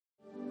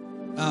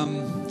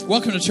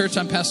Welcome to church.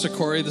 I'm Pastor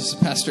Corey. This is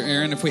Pastor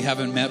Aaron. If we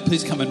haven't met,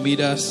 please come and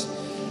meet us.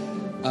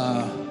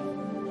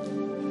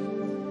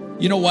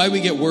 You know why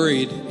we get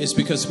worried is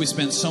because we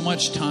spend so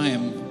much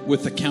time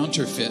with the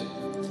counterfeit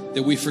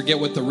that we forget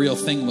what the real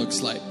thing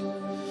looks like.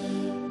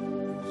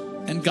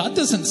 And God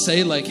doesn't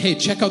say like, hey,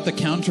 check out the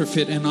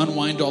counterfeit and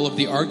unwind all of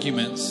the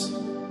arguments.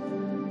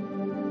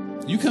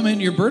 You come in,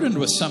 you're burdened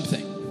with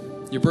something.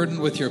 You're burdened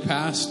with your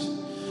past.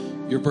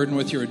 You're burdened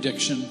with your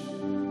addiction.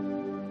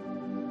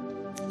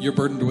 You're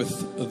burdened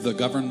with the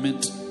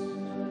government.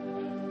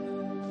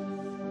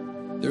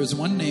 There is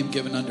one name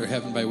given under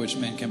heaven by which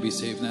man can be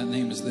saved, and that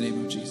name is the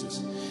name of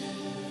Jesus.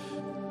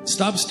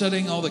 Stop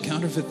studying all the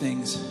counterfeit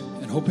things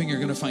and hoping you're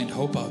going to find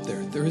hope out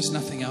there. There is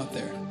nothing out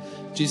there.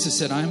 Jesus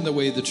said, I am the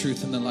way, the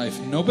truth, and the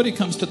life. Nobody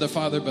comes to the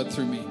Father but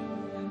through me.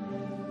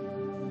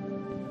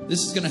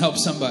 This is going to help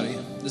somebody.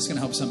 This is going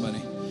to help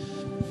somebody.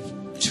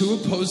 Two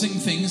opposing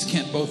things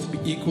can't both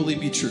equally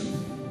be true.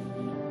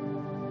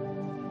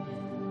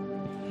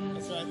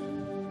 That's right.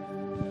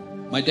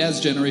 My dad's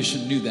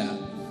generation knew that.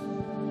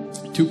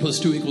 2 +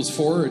 2 =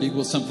 4, it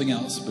equals something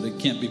else, but it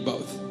can't be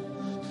both.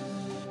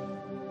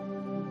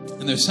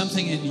 And there's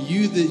something in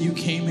you that you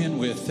came in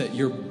with that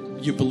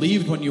you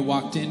believed when you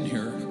walked in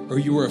here, or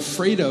you were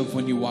afraid of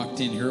when you walked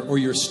in here, or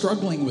you're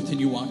struggling with when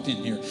you walked in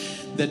here,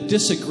 that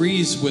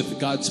disagrees with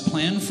God's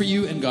plan for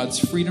you and God's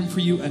freedom for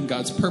you and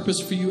God's purpose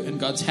for you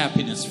and God's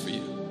happiness for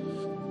you.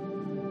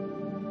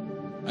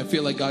 I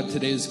feel like God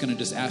today is going to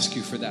just ask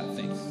you for that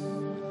thing.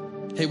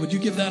 Hey, would you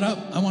give that up?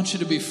 I want you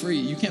to be free.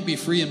 You can't be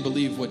free and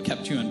believe what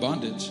kept you in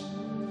bondage.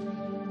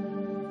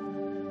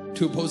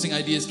 Two opposing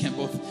ideas can't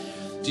both.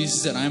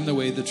 Jesus said, I am the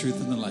way, the truth,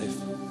 and the life.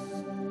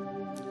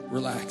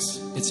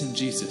 Relax. It's in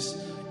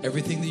Jesus.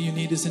 Everything that you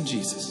need is in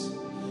Jesus.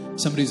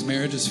 Somebody's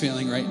marriage is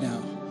failing right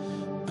now.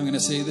 I'm going to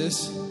say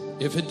this.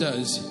 If it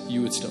does,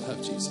 you would still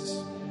have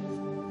Jesus.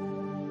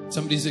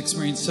 Somebody's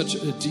experienced such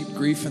a deep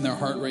grief in their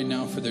heart right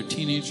now for their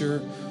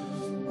teenager,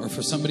 or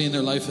for somebody in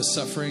their life is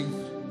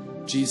suffering.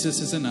 Jesus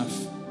is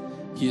enough.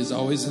 He is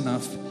always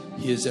enough.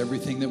 He is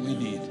everything that we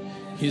need.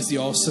 He is the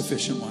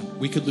all-sufficient one.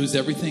 We could lose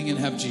everything and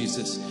have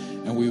Jesus,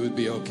 and we would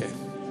be okay.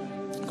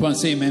 Come on,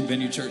 say amen,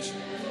 Venue Church.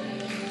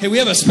 Hey, we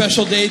have a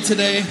special day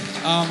today.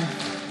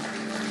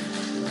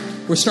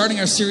 We're starting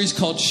our series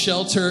called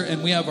Shelter,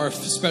 and we have our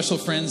special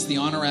friends, the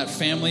Honorat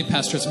family,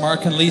 Pastors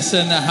Mark and Lisa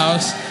in the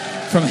house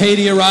from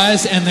Haiti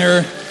Arise, and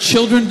their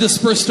children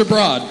dispersed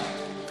abroad.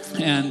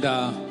 And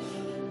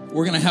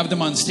we're going to have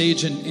them on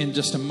stage in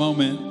just a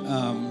moment.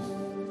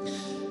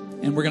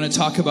 And we're going to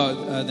talk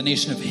about the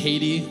nation of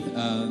Haiti.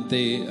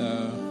 They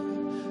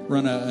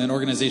run an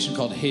organization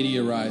called Haiti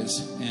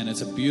Arise, and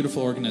it's a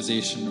beautiful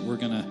organization. We're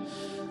going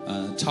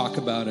to talk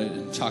about it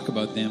and talk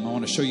about them. I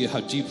want to show you how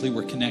deeply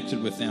we're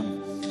connected with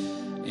them.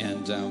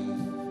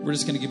 And we're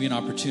just going to give you an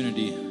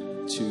opportunity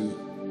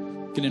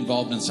to get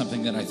involved in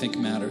something that I think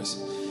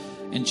matters.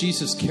 And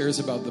Jesus cares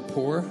about the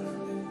poor.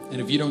 And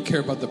if you don't care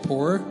about the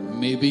poor,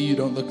 maybe you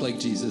don't look like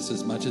Jesus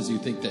as much as you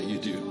think that you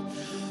do.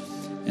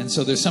 And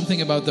so there's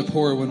something about the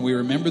poor when we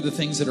remember the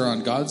things that are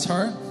on God's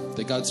heart,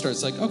 that God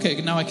starts like, okay,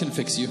 now I can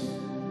fix you.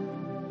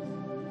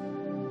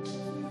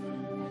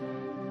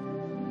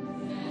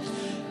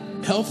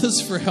 Health is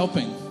for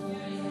helping.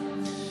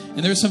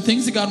 And there's some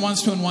things that God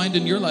wants to unwind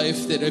in your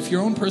life that if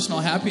your own personal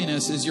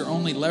happiness is your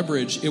only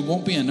leverage, it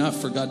won't be enough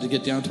for God to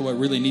get down to what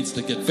really needs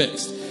to get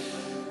fixed.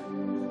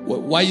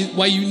 Why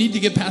you need to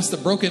get past the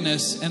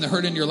brokenness and the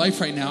hurt in your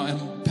life right now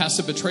and past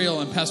the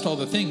betrayal and past all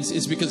the things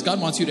is because God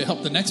wants you to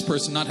help the next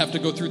person not have to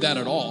go through that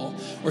at all.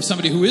 Or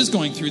somebody who is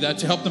going through that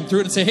to help them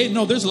through it and say, hey,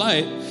 no, there's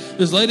light.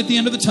 There's light at the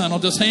end of the tunnel.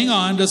 Just hang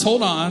on. Just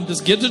hold on.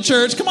 Just get to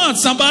church. Come on,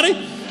 somebody.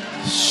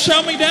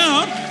 Shout me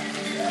down.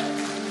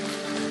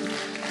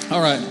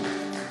 All right.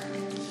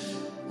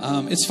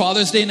 It's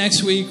Father's Day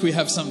next week. We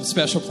have some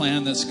special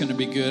plan that's going to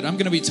be good. I'm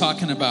going to be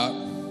talking about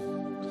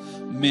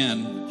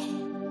men.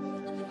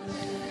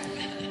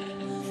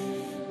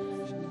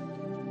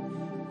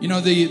 You know,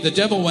 the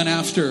devil went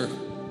after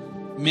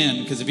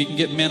men because if he can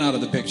get men out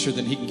of the picture,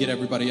 then he can get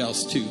everybody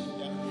else too.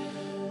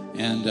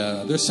 And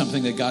there's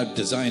something that God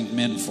designed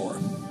men for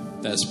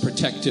that's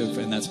protective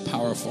and that's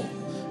powerful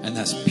and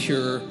that's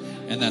pure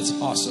and that's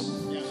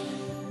awesome.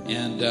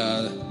 And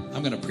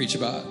I'm going to preach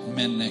about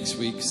men next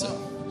week, so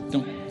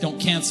don't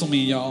cancel me,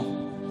 y'all.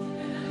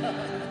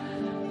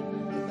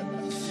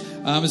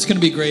 It's going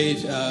to be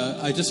great.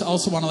 I just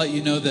also want to let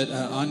you know that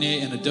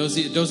Anya and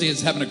Adozie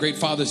is having a great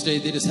Father's Day.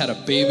 They just had a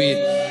baby.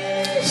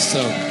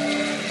 So,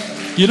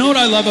 you know what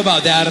I love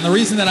about that? And the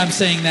reason that I'm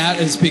saying that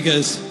is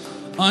because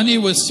Anya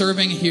was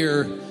serving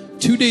here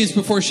 2 days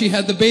before she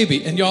had the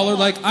baby. And y'all are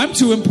like, I'm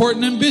too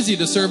important and busy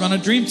to serve on a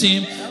dream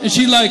team. And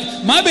she's like,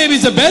 my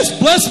baby's the best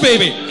blessed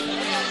baby.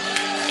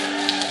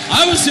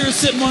 I was here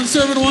sitting one,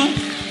 serving one.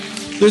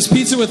 There's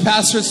pizza with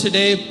pastors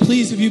today.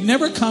 Please, if you've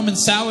never come and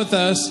sat with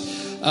us,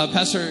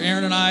 Pastor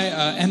Aaron and I,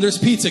 and there's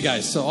pizza,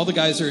 guys. So all the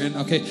guys are in,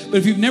 okay? But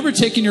if you've never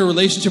taken your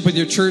relationship with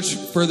your church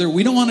further,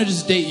 we don't want to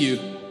just date you.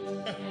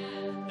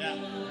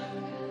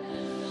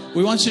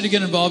 We want you to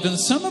get involved. And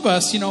some of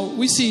us, you know,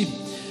 we see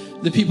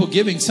the people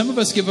giving, some of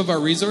us give of our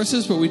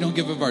resources, but we don't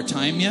give of our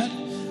time yet.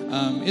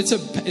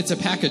 It's a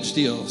package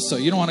deal, so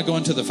you don't want to go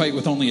into the fight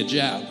with only a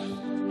jab.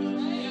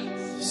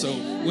 So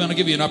we want to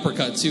give you an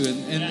uppercut too.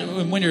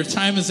 And when your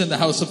time is in the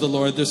house of the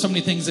Lord, there's so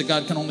many things that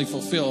God can only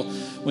fulfill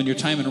when your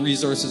time and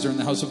resources are in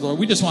the house of the Lord.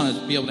 We just want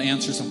to be able to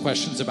answer some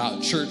questions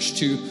about church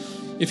too.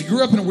 If you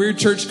grew up in a weird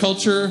church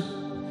culture,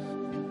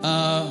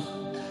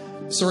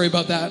 sorry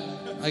about that,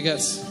 I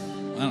guess.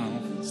 I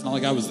don't know. It's not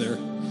like I was there.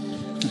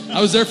 I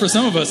was there for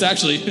some of us,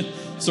 actually.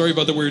 Sorry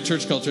about the weird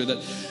church culture.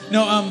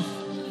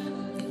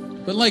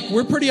 But like,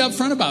 we're pretty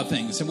upfront about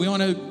things, and we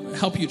want to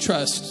help you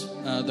trust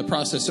the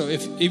process. So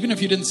even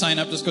if you didn't sign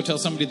up, just go tell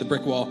somebody at the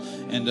brick wall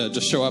and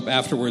just show up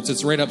afterwards.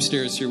 It's right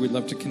upstairs here. We'd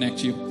love to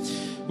connect you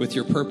with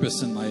your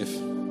purpose in life.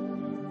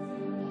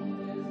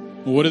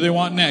 What do they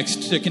want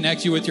next to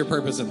connect you with your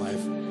purpose in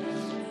life?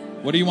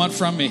 What do you want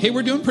from me? Hey,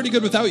 we're doing pretty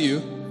good without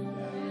you,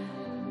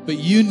 but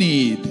you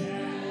need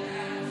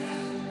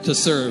to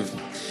serve.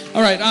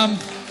 All right,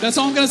 that's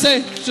all I'm going to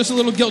say. Just a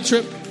little guilt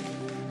trip.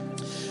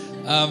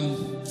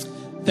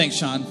 Thanks,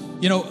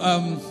 Sean. You know,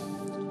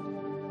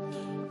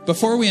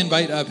 before we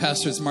invite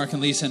Pastors Mark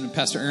and Lisa and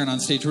Pastor Aaron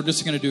on stage, we're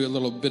just going to do a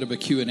little bit of a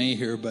Q&A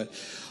here. But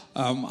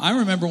I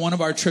remember one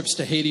of our trips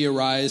to Haiti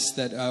Arise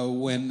that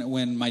when I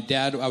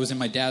was in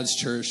my dad's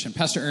church, and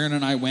Pastor Aaron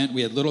and I went.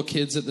 We had little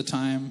kids at the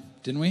time,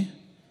 didn't we?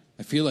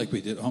 I feel like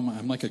we did. Oh my,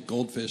 I'm like a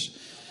goldfish.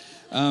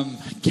 I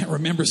can't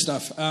remember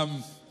stuff.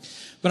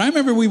 But I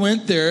remember we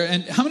went there,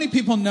 and how many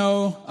people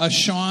know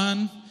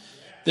Sean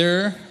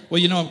there? Well,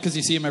 you know him because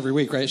you see him every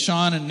week, right?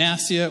 Sean and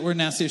Nassia. Where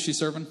Nassia is she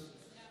serving?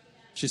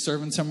 She's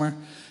serving somewhere.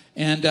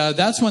 And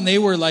that's when they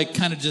were like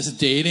kind of just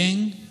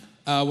dating,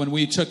 when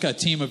we took a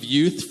team of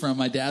youth from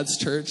my dad's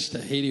church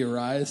to Haiti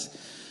Arise.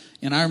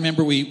 And I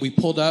remember we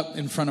pulled up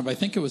in front of, I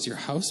think it was your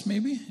house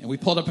maybe? And we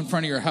pulled up in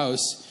front of your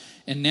house,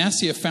 and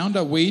Nassia found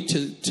a way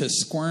to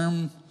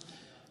squirm.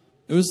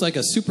 It was like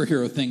a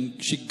superhero thing.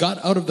 She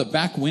got out of the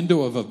back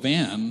window of a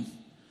van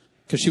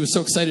because she was so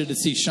excited to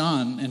see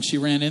Sean, and she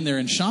ran in there.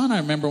 And Sean, I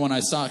remember when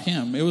I saw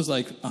him, it was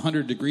like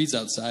 100 degrees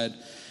outside,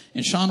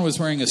 and Sean was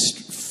wearing a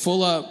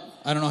full-up,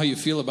 I don't know how you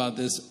feel about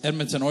this,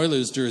 Edmonton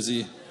Oilers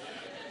jersey.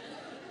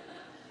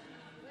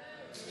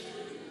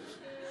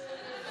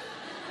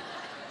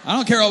 I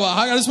don't care about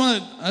hockey. I just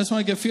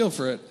want to get a feel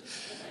for it.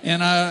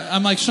 And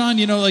I'm like, Sean,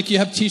 you know, like you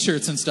have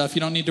T-shirts and stuff.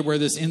 You don't need to wear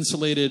this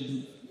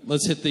insulated,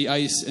 let's hit the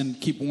ice and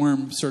keep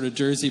warm sort of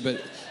jersey.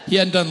 But he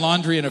hadn't done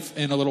laundry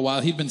in a little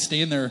while. He'd been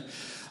staying there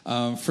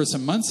for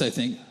some months, I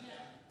think,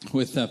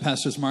 with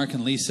Pastors Mark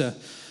and Lisa.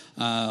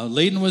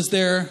 Layden was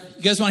there.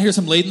 You guys want to hear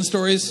some Layden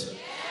stories?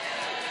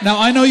 Now,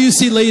 I know you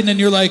see Layden and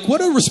you're like,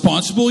 what a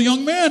responsible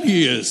young man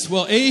he is.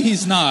 Well, A,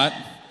 he's not.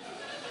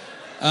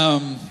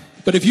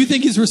 But if you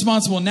think he's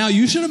responsible now,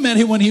 you should have met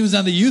him when he was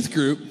on the youth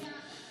group.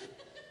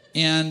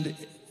 And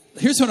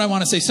here's what I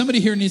want to say. Somebody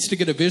here needs to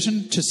get a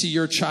vision to see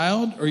your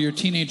child or your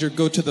teenager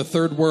go to the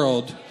third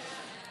world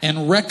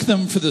and wreck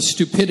them for the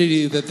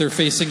stupidity that they're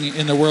facing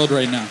in the world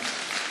right now.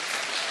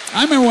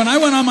 I remember when I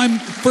went on my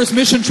first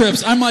mission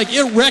trips, I'm like,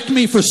 it wrecked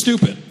me for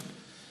stupid.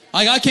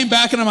 Like I came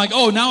back and I'm like,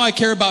 oh, now I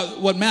care about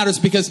what matters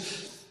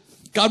because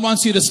God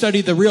wants you to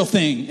study the real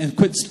thing and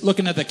quit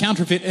looking at the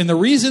counterfeit. And the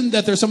reason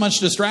that there's so much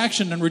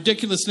distraction and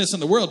ridiculousness in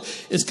the world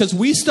is because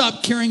we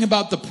stopped caring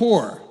about the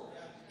poor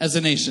as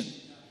a nation.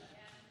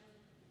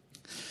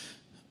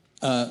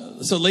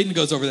 So Layden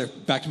goes over there.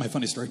 Back to my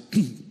funny story.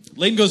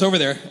 Layden goes over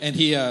there, and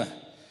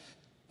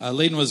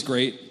Layden was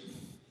great.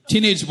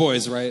 Teenage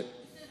boys, right?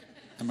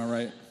 Am I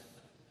right?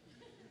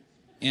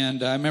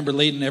 And I remember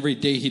Layden, every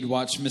day he'd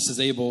watch Mrs.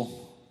 Abel.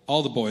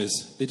 All the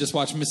boys, they just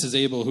watched Mrs.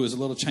 Abel, who was a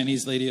little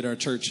Chinese lady at our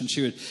church, and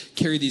she would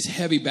carry these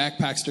heavy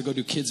backpacks to go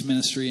do kids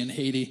ministry in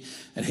Haiti,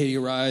 at Haiti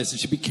Arise, and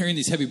she'd be carrying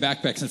these heavy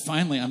backpacks. And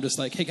finally, I'm just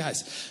like, hey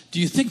guys,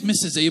 do you think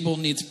Mrs. Abel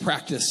needs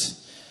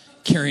practice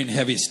carrying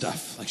heavy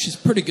stuff? Like, she's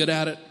pretty good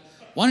at it.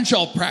 Why don't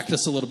y'all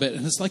practice a little bit?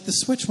 And it's like the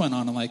switch went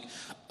on. I'm like,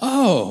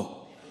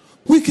 oh,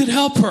 we could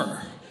help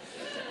her.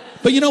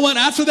 But you know what?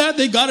 After that,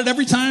 they got it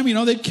every time. You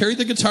know, they'd carry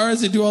the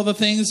guitars, they'd do all the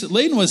things.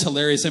 Layden was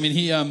hilarious. I mean,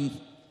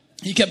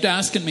 he kept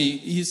asking me.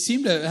 He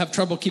seemed to have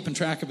trouble keeping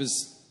track of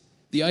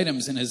the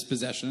items in his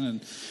possession,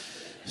 and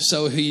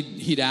so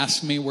he'd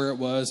ask me where it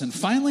was. And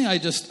finally, I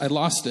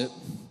lost it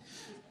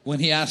when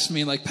he asked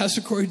me, like,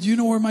 Pastor Corey, do you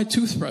know where my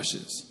toothbrush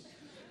is?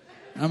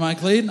 And I'm like,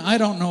 Layden, I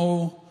don't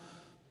know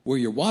where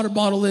your water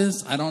bottle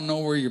is. I don't know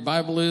where your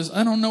Bible is.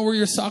 I don't know where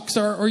your socks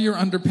are or your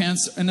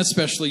underpants, and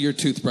especially your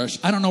toothbrush.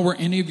 I don't know where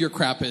any of your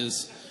crap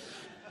is.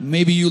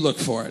 Maybe you look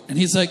for it. And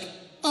he's like,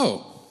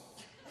 oh.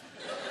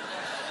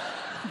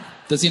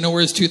 Does he know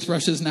where his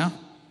toothbrush is now?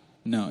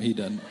 No, he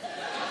doesn't.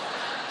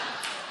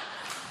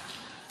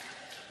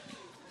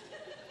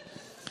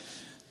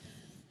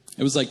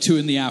 It was like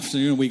 2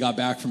 p.m. We got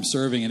back from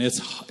serving, and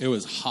it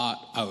was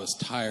hot. I was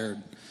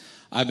tired.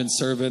 I've been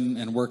serving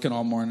and working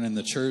all morning in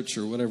the church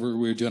or whatever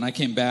we were doing. I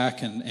came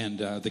back, and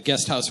the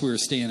guest house we were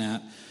staying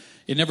at,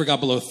 it never got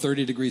below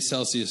 30 degrees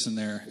Celsius in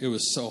there. It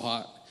was so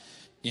hot.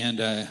 And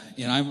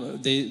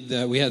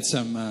we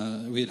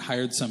had we had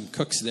hired some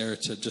cooks there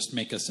to just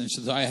make us. And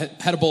so I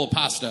had a bowl of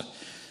pasta,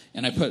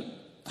 and I put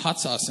hot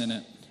sauce in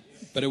it,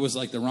 but it was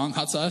like the wrong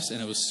hot sauce,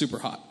 and it was super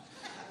hot.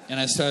 And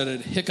I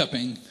started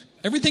hiccuping.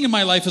 Everything in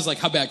my life is like,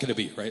 how bad could it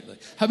be, right?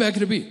 Like, how bad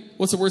could it be?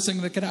 What's the worst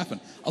thing that could happen?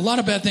 A lot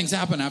of bad things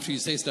happen after you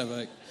say stuff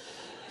like,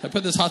 I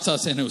put this hot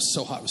sauce in, it was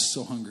so hot, I was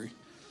so hungry.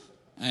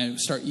 I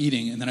start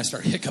eating, and then I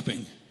start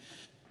hiccuping.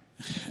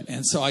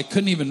 And so I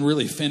couldn't even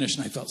really finish,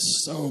 and I felt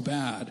so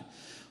bad.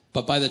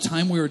 But by the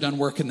time we were done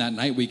working that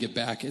night, we get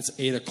back, it's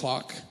 8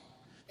 o'clock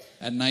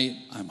at night,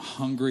 I'm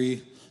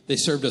hungry. They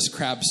served us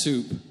crab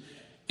soup.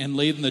 And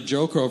Layden the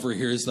joker over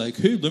here is like,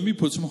 hey, let me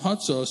put some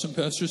hot sauce in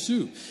Pastor's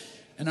soup.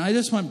 And I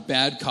just went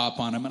bad cop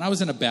on him, and I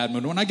was in a bad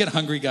mood. When I get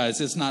hungry, guys,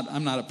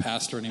 I'm not a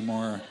pastor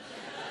anymore.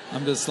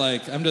 I'm just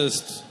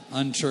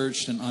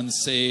unchurched and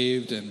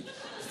unsaved and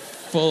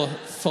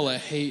full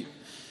of hate.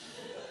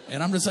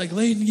 And I'm just like,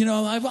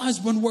 Layden,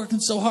 I've been working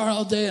so hard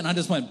all day, and I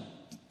just went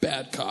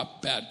bad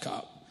cop.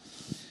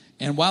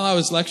 And while I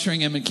was lecturing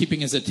him and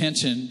keeping his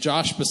attention,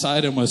 Josh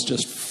beside him was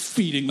just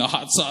feeding the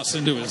hot sauce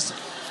into his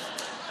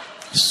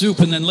soup.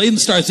 And then Layden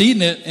starts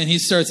eating it, and he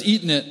starts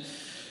eating it.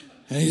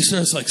 And he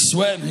starts like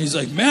sweating. He's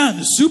like, man,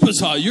 the soup is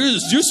hot. Your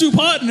soup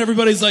hot? And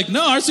everybody's like,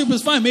 no, our soup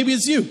is fine. Maybe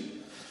it's you.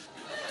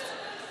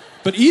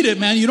 But eat it,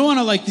 man. You don't want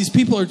to these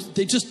people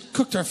they just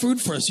cooked our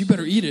food for us. You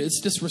better eat it. It's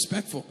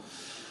disrespectful.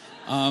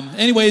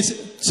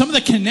 Anyways, some of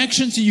the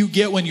connections you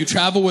get when you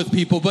travel with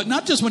people, but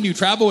not just when you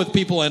travel with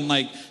people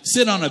and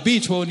sit on a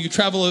beach, but when you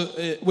travel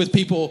with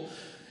people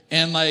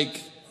and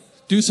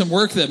do some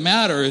work that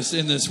matters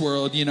in this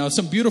world,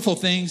 some beautiful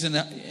things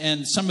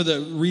and some of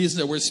the reasons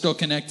that we're still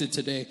connected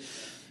today.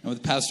 And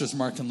with Pastors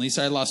Mark and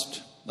Lisa, I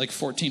lost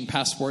 14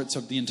 passports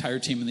of the entire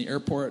team in the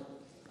airport.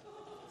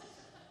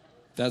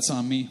 That's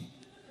on me.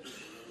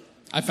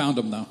 I found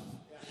them though.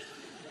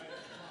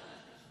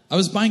 I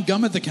was buying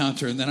gum at the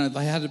counter, and then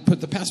I had to put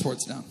the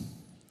passports down.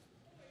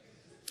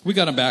 We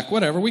got them back.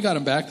 Whatever, we got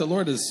them back.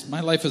 My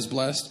life is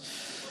blessed.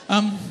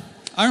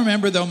 I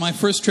remember, though, my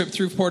first trip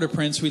through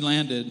Port-au-Prince, we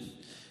landed,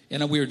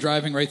 and we were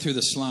driving right through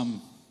the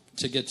slum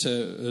to get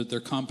to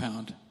their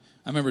compound.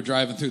 I remember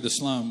driving through the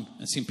slum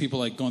and seeing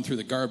people, going through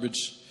the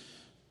garbage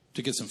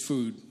to get some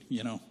food,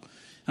 I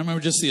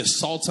remember just the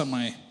assaults on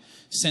my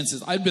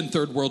senses. I'd been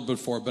third world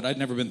before, but I'd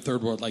never been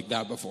third world like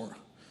that before.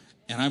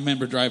 And I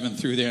remember driving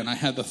through there, and I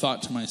had the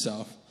thought to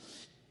myself,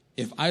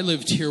 if I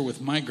lived here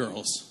with my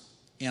girls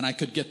and I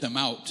could get them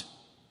out,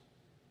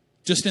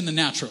 just in the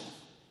natural,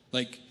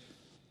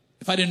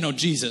 if I didn't know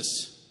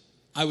Jesus,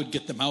 I would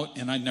get them out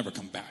and I'd never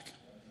come back.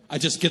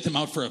 I'd just get them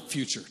out for a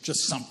future,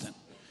 just something.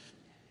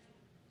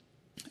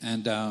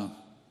 And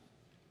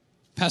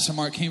Pastor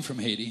Mark came from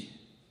Haiti.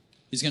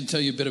 He's going to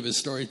tell you a bit of his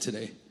story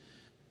today.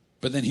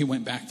 But then he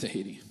went back to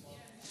Haiti.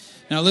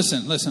 Now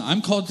listen,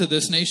 I'm called to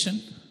this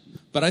nation.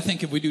 But I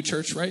think if we do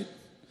church right,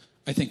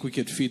 I think we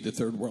could feed the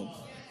third world.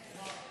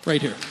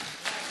 Right here.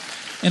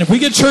 And if we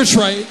get church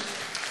right,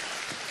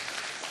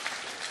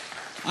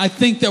 I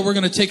think that we're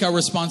going to take our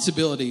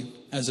responsibility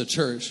as a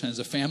church, as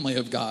a family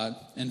of God,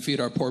 and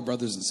feed our poor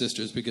brothers and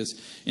sisters. Because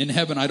in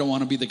heaven, I don't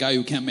want to be the guy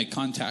who can't make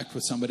contact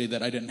with somebody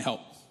that I didn't help.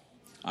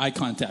 Eye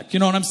contact. You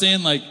know what I'm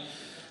saying?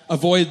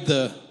 Avoid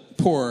the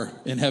poor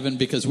in heaven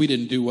because we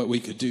didn't do what we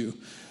could do.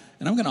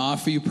 And I'm going to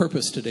offer you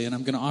purpose today, and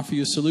I'm going to offer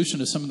you a solution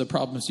to some of the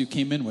problems you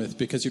came in with,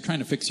 because you're trying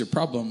to fix your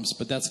problems,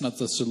 but that's not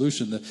the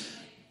solution. The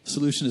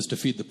solution is to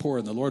feed the poor,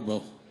 and the Lord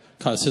will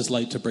cause his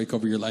light to break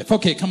over your life.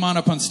 Okay, come on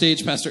up on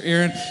stage, Pastor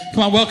Aaron.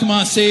 Come on, welcome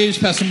on stage,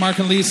 Pastor Mark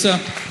and Lisa.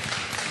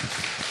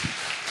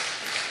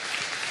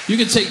 You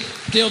can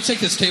Dale,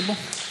 take this table.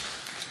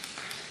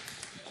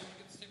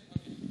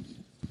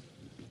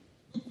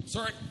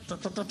 Sorry.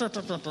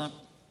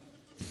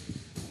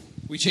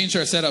 We changed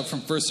our setup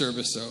from first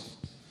service, so...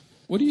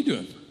 What are you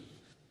doing?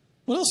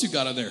 What else you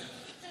got on there?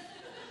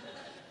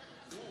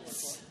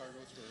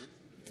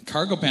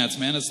 Cargo pants,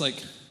 man. It's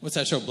what's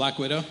that show, Black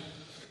Widow?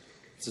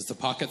 It's just the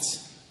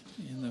pockets.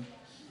 Do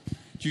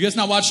you guys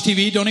not watch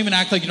TV? Don't even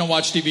act like you don't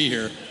watch TV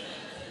here.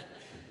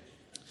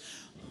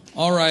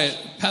 All right,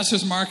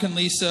 Pastors Mark and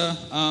Lisa.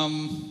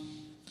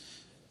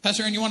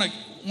 Pastor Aaron, you want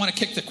to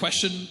kick the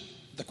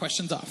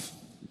questions off?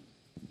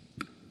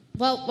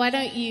 Well, why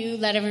don't you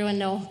let everyone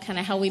know kind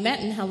of how we met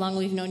and how long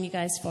we've known you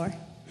guys for?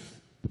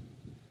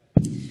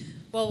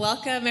 Well,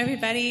 welcome,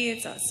 everybody.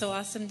 It's so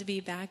awesome to be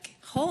back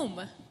home.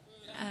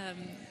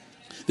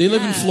 They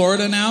live in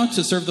Florida now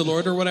to serve the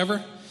Lord or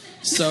whatever.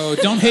 So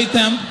don't hate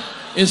them.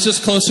 It's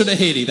just closer to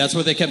Haiti. That's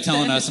what they kept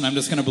telling us, and I'm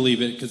just going to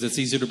believe it because it's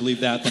easier to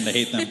believe that than to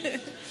hate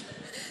them.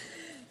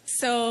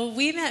 So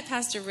we met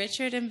Pastor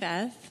Richard and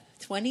Beth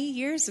 20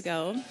 years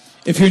ago.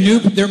 If you're new,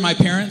 they're my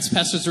parents,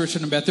 Pastors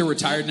Richard and Beth. They're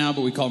retired now,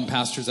 but we call them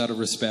pastors out of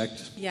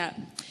respect. Yeah,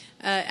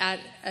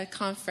 at a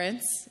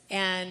conference.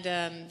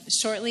 And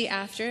shortly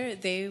after,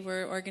 they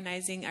were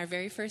organizing our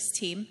very first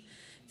team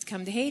to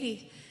come to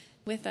Haiti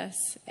with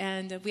us.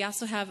 And we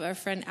also have our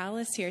friend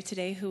Alice here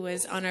today, who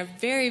was on our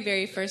very,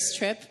 very first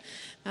trip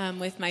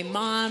with my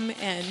mom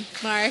and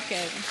Mark.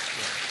 And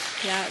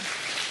yeah.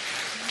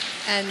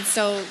 And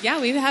so, yeah,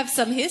 we have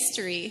some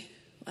history.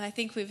 I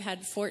think we've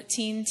had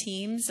 14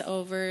 teams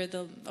over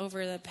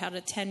about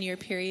a 10-year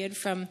period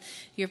from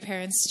your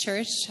parents'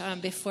 church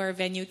before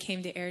Venue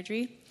came to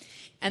Airdrie.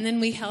 And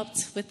then we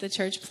helped with the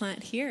church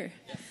plant here.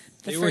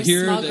 They were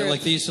here,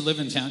 they used to live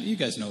in town. You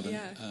guys know them.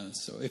 Yeah.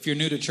 So if you're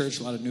new to church,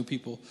 a lot of new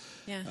people.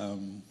 Yeah.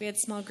 We had a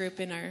small group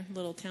in our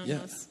little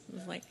townhouse.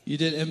 Yeah. It was you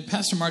did. And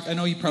Pastor Mark, I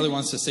know he probably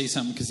wants to say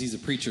something because he's a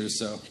preacher.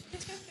 So,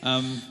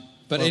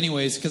 but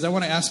anyways, because I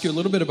want to ask you a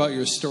little bit about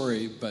your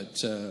story,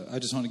 but I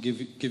just want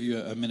to give you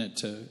a minute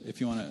to, if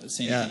you want to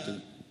say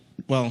anything.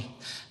 Well,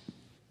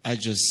 I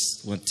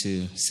just want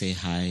to say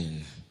hi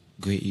and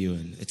greet you.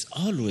 And it's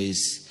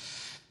always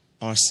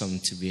awesome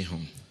to be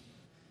home.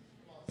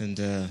 And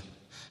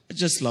I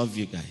just love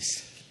you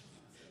guys.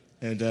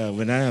 And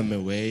when I am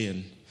away,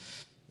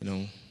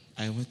 and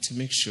I want to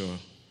make sure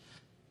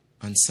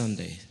on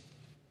Sunday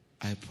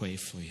I pray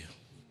for you.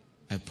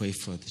 I pray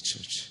for the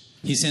church.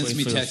 He sends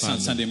me texts on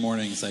Sunday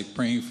mornings, like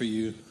praying for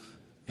you.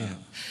 Yeah.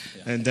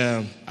 And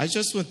I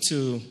just want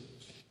to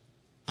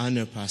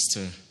honor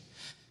Pastor.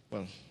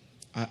 Well,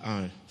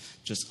 I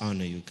just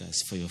honor you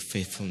guys for your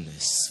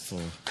faithfulness, for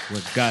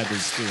what God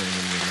is doing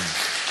in your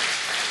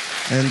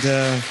life.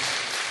 And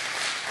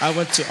I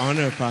want to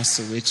honor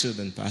Pastor Richard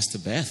and Pastor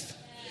Beth.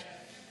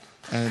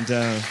 And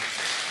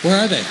where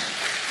are they?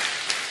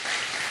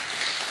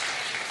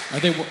 Are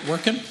they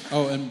working?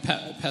 Oh, and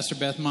Pastor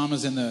Beth, Mom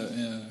is in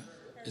the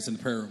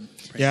prayer room.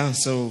 Yeah.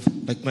 So,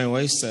 like my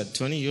wife said,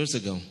 20 years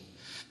ago,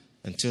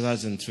 in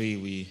 2003,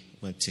 we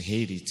went to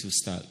Haiti to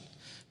start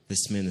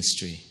this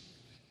ministry.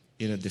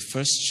 The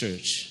first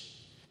church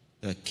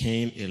that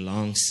came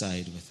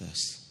alongside with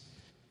us,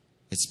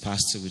 it's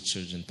Pastor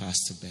Richard and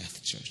Pastor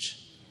Beth Church.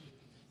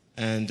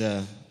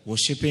 And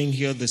worshiping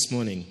here this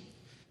morning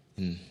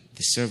in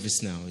the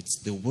service now, it's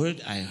the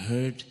word I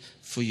heard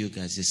for you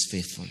guys is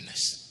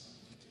faithfulness.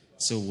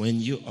 So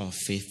when you are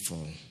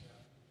faithful,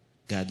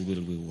 God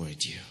will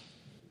reward you.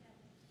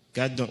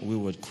 God don't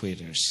reward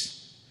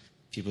quitters,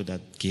 people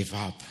that give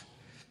up,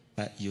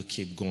 but you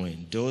keep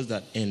going. Those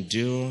that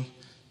endure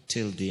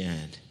till the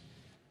end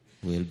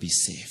will be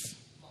saved.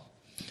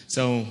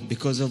 So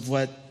because of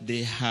what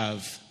they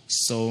have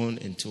sown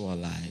into our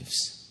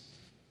lives,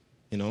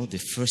 the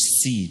first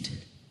seed,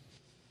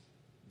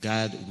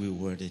 God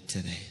rewarded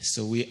today.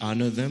 So we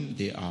honor them.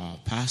 They are our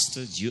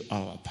pastors. You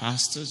are our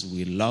pastors.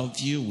 We love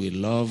you. We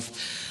love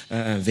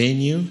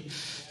Venue.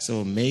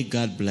 So may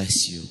God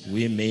bless you.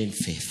 We remain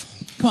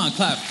faithful. Come on,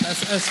 clap.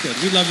 That's good.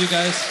 We love you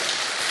guys.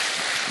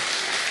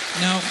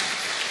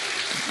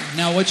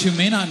 Now, what you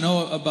may not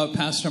know about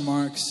Pastor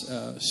Mark's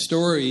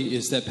story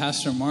is that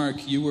Pastor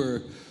Mark, you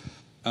were,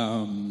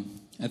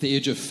 at the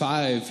age of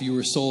 5, you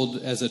were sold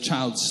as a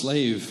child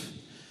slave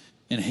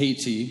in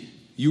Haiti.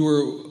 You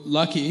were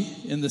lucky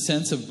in the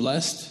sense of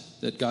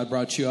blessed that God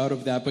brought you out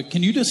of that. But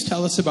can you just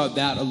tell us about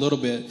that a little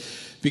bit?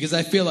 Because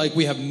I feel like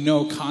we have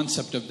no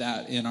concept of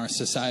that in our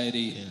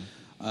society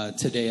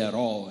today at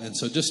all. And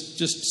so just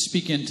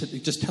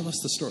tell us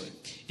the story.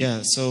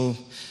 Yeah, so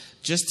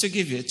just to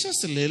give you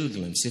just a little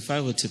glimpse, if I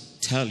were to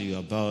tell you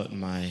about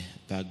my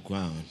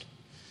background,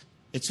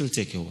 it will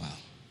take a while.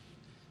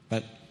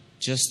 But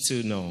just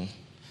to know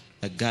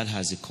that God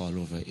has a call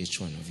over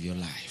each one of your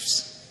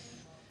lives.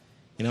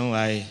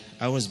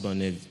 I was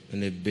born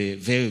in a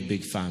very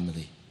big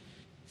family,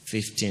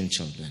 15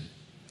 children.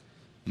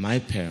 My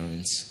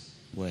parents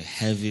were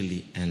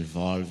heavily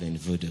involved in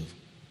voodoo.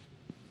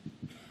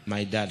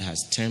 My dad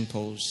has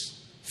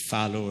temples,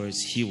 followers.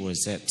 He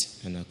was it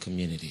in our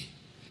community.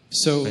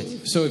 So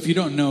if you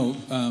don't know,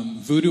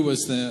 voodoo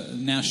was the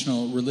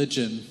national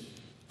religion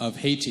of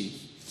Haiti.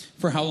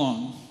 For how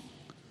long?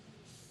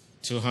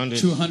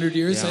 200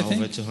 years, I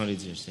think? Over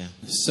 200 years, yeah.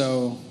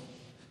 So...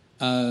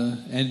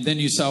 and then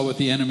you saw what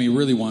the enemy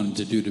really wanted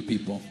to do to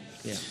people.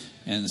 Yeah.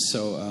 And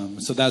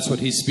so that's what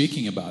he's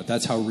speaking about.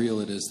 That's how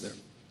real it is there.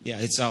 Yeah,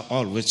 it's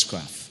all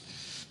witchcraft.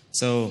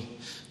 So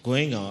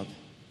growing up,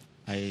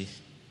 the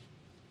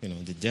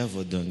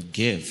devil don't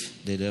give.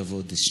 The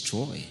devil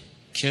destroy,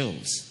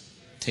 kills,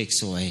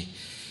 takes away.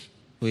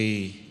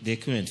 They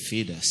couldn't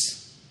feed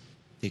us.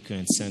 They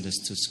couldn't send us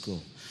to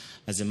school.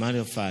 As a matter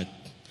of fact,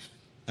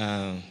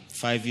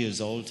 5 years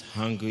old,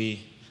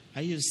 hungry,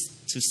 I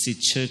used to see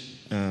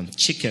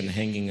chicken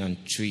hanging on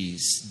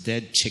trees,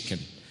 dead chicken.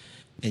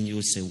 And you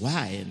would say,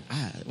 why?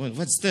 And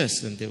what's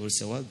this? And they would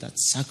say, well,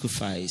 that's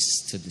sacrifice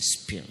to the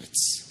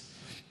spirits.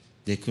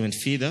 They couldn't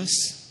feed us,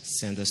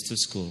 send us to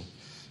school.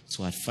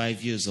 So at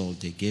 5 years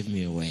old, they gave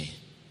me away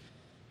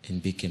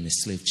and became a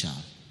slave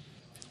child.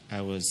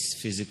 I was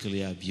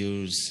physically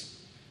abused,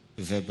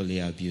 verbally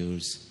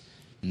abused,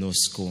 no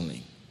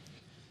schooling.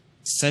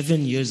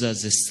 7 years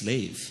as a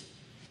slave.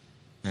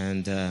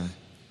 And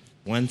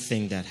one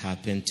thing that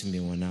happened to me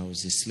when I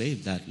was a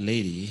slave, that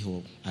lady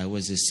who I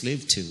was a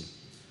slave to,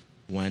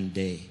 one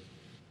day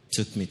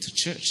took me to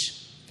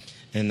church.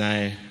 And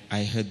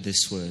I heard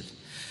this word,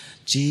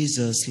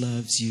 Jesus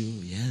loves you,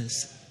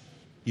 yes.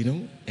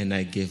 And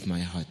I gave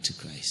my heart to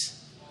Christ.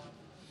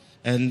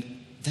 And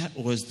that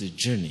was the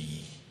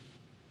journey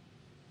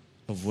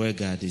of where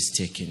God is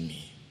taking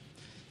me.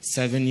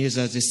 7 years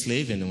as a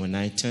slave, and when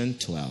I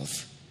turned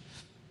 12,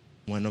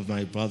 one of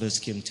my brothers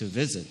came to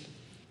visit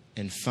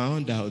and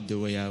found out the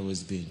way I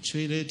was being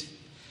treated,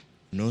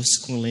 no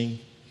schooling.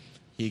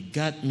 He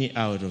got me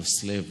out of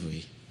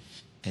slavery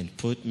and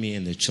put me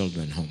in the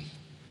children's home,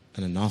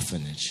 in an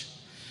orphanage.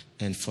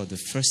 And for the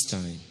first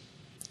time,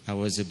 I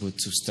was able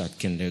to start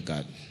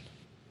kindergarten.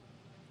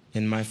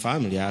 In my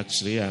family,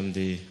 actually, I'm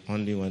the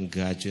only one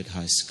graduate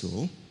high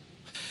school.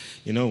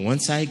 You know,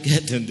 once I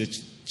get in the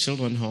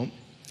children's home,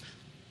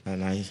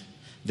 and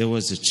there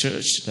was a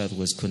church that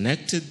was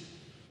connected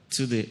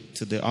to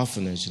the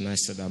orphanage, and I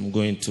said, I'm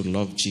going to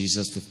love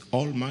Jesus with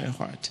all my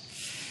heart,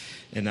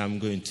 and I'm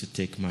going to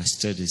take my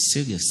studies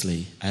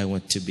seriously. I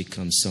want to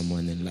become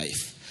someone in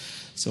life.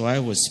 So I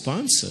was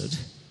sponsored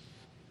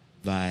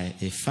by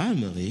a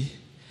family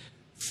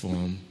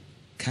from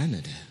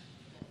Canada,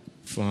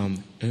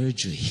 from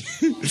Erdrey.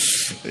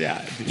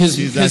 Yeah,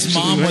 his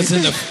mom was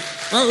in the...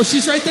 Oh,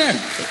 she's right there.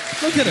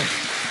 Look at her.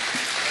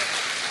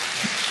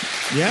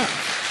 Yeah.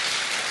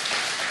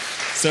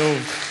 So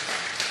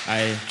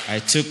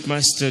I took my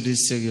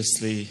studies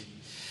seriously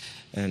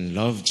and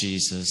loved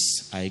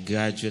Jesus. I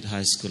graduated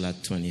high school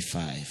at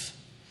 25.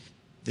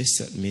 They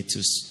sent me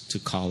to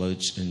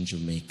college in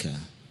Jamaica,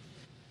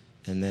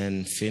 and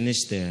then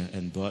finished there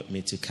and brought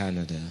me to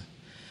Canada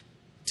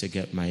to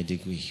get my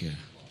degree here.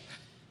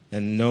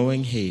 And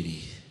knowing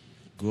Haiti,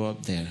 grew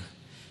up there,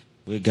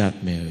 we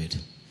got married.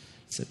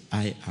 Said,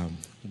 I am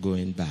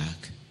going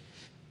back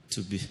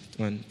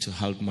to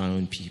help my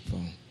own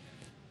people,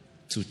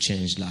 to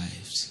change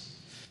lives.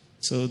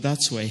 So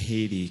that's where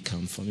Haiti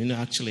comes from. You know,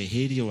 actually,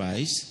 Haiti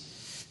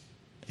Rise,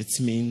 it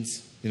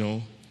means,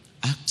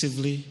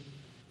 actively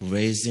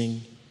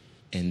raising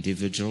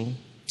individual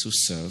to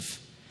serve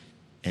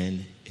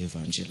and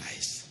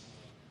evangelize.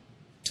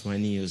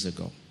 20 years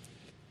ago.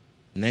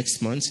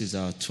 Next month is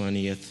our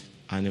 20th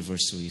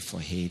anniversary for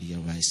Haiti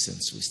Rise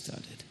since we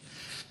started.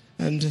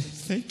 And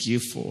thank you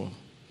for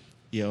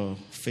your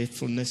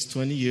faithfulness.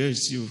 20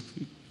 years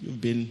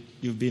you've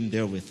been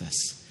there with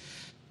us.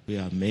 We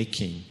are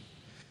making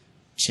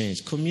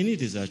change.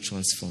 Communities are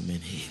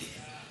transforming Haiti.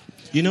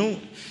 You know,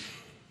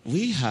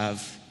 we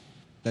have,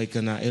 like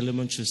in our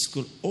elementary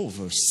school,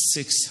 over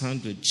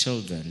 600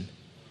 children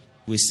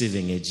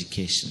receiving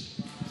education.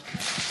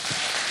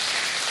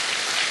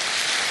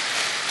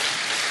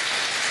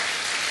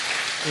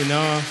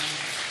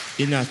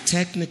 In our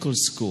technical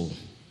school,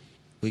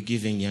 we're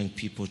giving young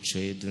people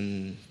trade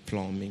and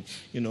plumbing.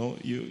 You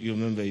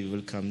remember you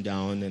will come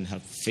down and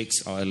help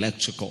fix our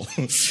electrical.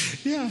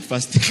 Yeah,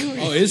 Pastor Corey.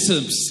 Oh, it's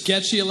some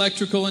sketchy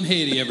electrical in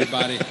Haiti,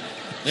 everybody.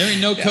 There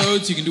ain't no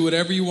codes. You can do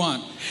whatever you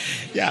want.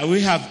 Yeah,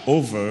 we have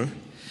over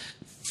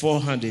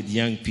 400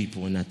 young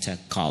people in a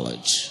tech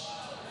college.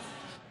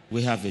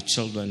 We have a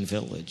children's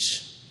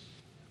village.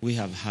 We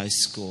have high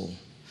school.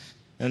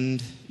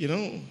 And,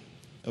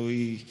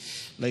 we,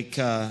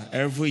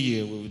 every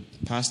year,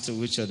 Pastor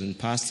Richard and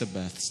Pastor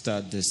Beth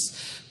start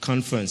this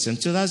conference. In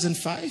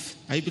 2005,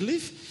 I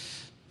believe,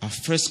 our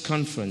first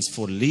conference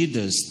for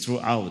leaders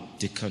throughout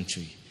the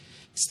country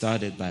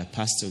started by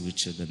Pastor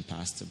Richard and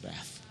Pastor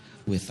Beth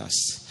with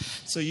us.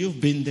 So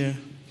you've been there,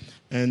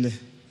 and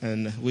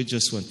we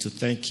just want to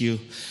thank you.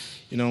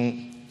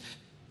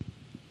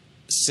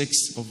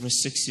 Over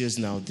 6 years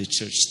now, the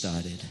church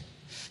started.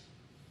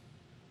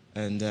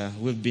 And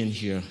we've been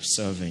here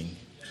serving.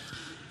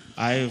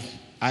 I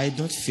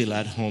don't feel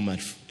at home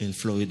in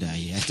Florida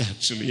yet.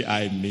 Actually,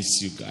 I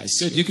miss you guys.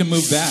 Good, you can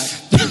move back.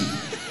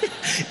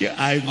 Yeah,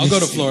 I'll go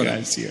to Florida. You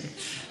guys here.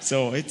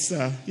 So it's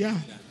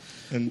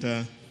and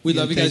we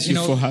love you guys. Thank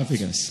you for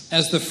having us.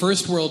 As the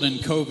first world in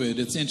COVID,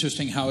 it's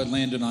interesting how it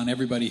landed on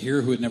everybody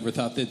here who had never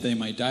thought that they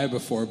might die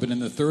before. But in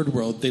the third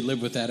world, they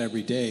live with that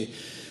every day.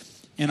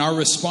 And our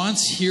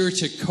response here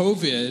to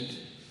COVID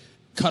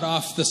cut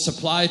off the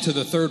supply to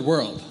the third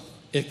world.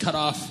 It cut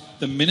off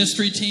the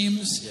ministry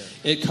teams.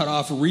 Yeah. It cut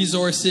off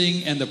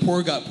resourcing, and the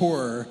poor got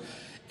poorer,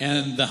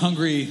 and the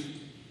hungry.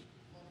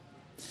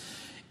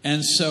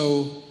 And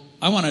so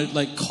I want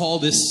to call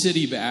this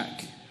city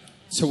back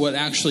to what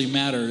actually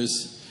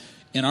matters.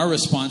 And our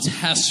response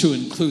has to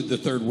include the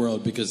third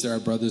world, because they're our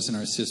brothers and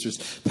our sisters.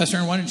 Pastor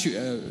Aaron, why don't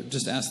you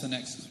just ask the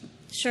next?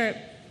 Sure.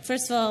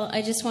 First of all,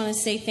 I just want to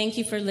say thank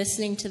you for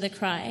listening to the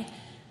cry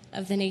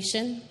of the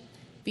nation,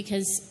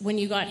 because when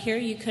you got here,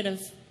 you could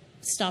have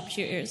stopped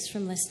your ears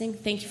from listening.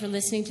 Thank you for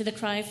listening to the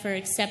cry, for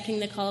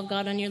accepting the call of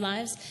God on your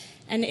lives.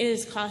 And it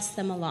has cost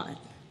them a lot.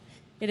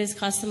 It has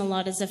cost them a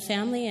lot as a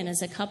family and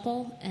as a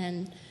couple.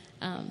 And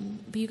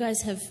but you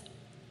guys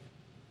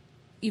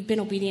you've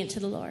been obedient to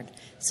the Lord.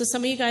 So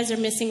some of you guys are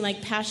missing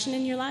passion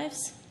in your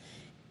lives.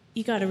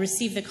 You got to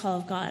receive the call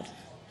of God.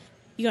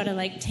 You got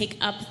to take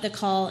up the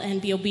call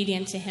and be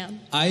obedient to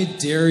Him. I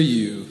dare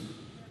you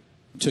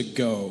to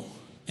go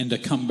and to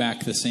come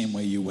back the same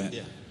way you went.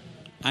 Yeah.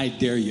 I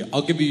dare you.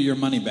 I'll give you your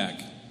money back.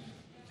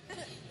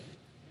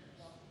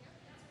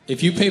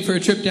 If you pay for a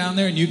trip down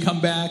there and you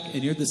come back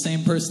and you're the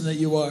same person that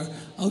you are,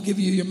 I'll give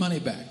you your money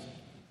back.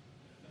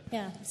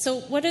 Yeah. So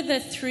what are the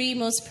 3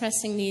 most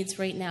pressing needs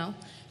right now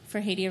for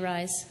Haiti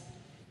Arise?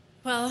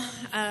 Well,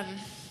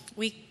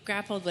 we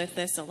grappled with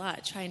this a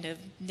lot, trying to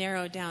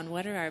narrow down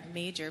what are our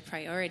major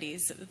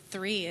priorities.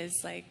 3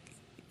 is like,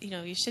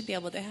 you should be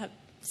able to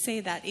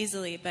say that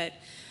easily, but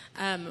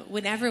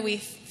whenever we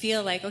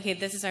feel like, okay,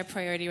 this is our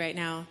priority right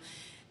now,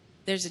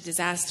 there's a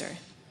disaster.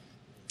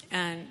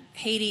 And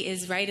Haiti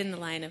is right in the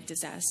line of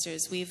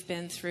disasters. We've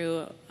been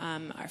through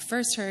our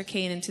first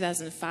hurricane in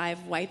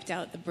 2005, wiped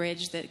out the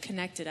bridge that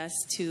connected us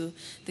to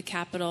the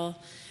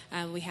capital.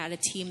 We had a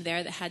team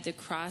there that had to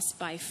cross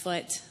by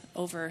foot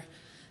over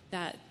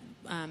that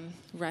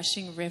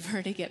rushing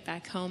river to get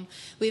back home.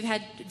 We've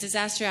had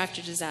disaster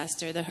after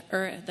disaster.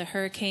 The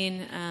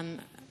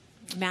hurricane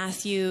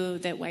Matthew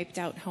that wiped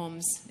out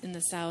homes in the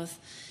south,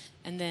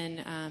 and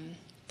then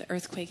the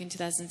earthquake in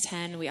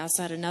 2010. We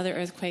also had another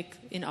earthquake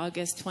in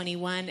August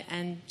 21,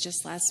 and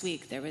just last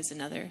week there was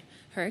another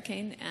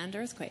hurricane and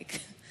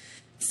earthquake.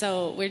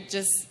 So we're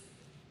just,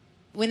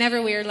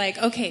 whenever we're like,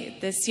 okay,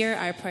 this year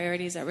our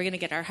priorities are we're going to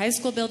get our high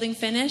school building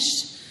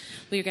finished,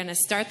 we're going to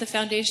start the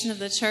foundation of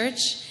the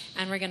church,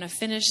 and we're going to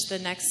finish the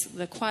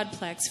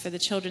quadplex for the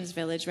children's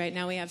village. Right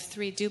now we have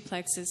 3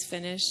 duplexes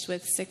finished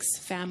with 6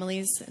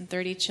 families and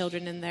 30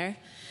 children in there,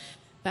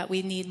 but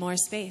we need more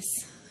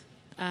space.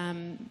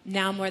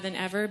 Now more than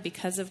ever,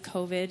 because of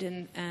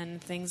COVID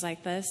and things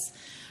like this,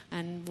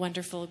 and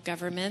wonderful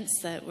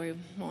governments that we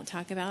won't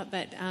talk about,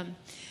 but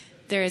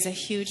there is a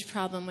huge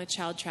problem with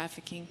child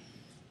trafficking,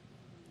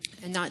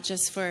 and not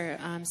just for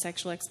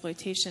sexual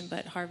exploitation,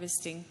 but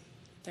harvesting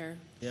their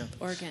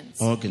organs.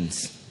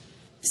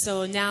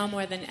 So now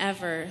more than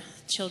ever,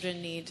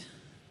 children need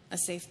a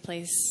safe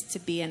place to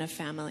be in a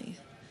family.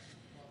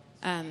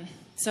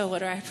 So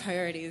what are our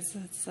priorities?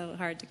 It's so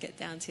hard to get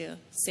down to.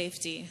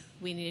 Safety.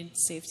 We need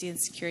safety and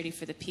security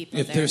for the people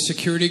If there. their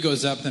security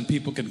goes up, then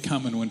people can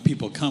come. And when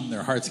people come,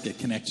 their hearts get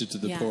connected to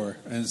the poor.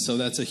 And so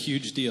that's a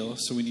huge deal.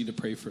 So we need to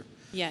pray for.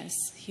 Yes,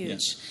 huge. Yeah.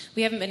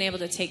 We haven't been able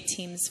to take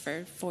teams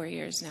for 4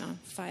 years now,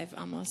 5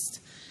 almost.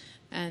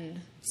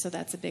 And so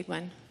that's a big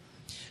one.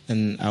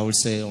 And I would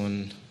say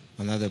on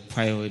another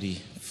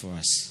priority for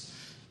us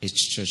is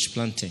church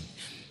planting.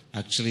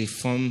 Actually,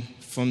 from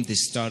the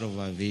start of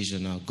our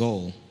vision, our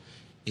goal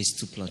is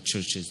to plant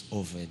churches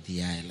over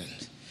the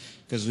island.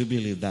 Because we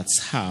believe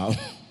that's how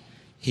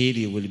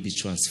Haiti will be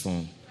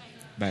transformed,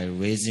 by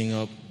raising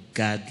up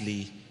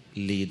godly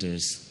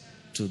leaders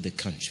to the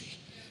country.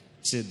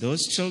 So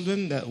those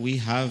children that we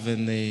have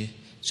in the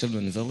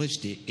children's village,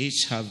 they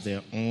each have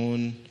their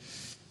own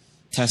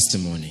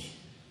testimony.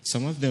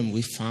 Some of them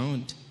we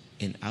found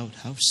in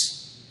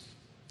outhouse.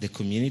 The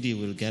community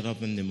will get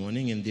up in the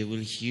morning and they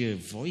will hear a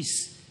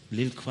voice,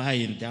 little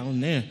crying down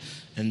there,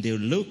 and they'll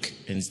look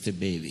and it's the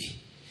baby.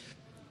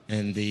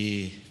 And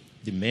the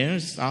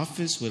mayor's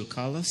office will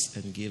call us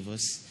and give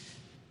us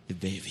the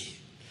baby.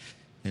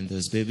 And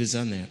those babies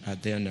are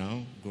there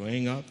now,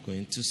 growing up,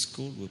 going to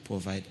school. We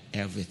provide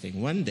everything.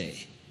 One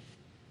day,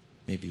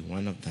 maybe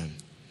one of them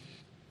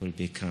will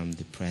become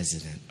the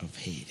president of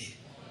Haiti.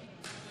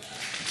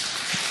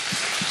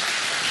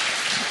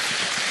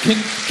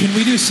 Can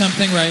we do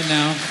something right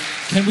now?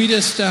 Can we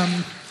just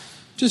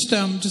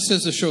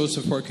as a show of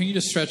support, can you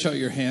just stretch out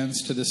your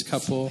hands to this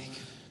couple?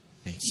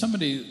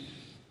 Somebody,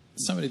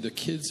 the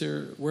kids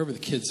are, wherever the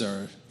kids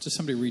are, just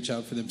somebody reach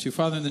out for them too.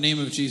 Father, in the name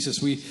of Jesus,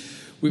 we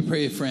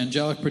pray for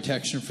angelic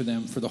protection for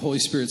them, for the Holy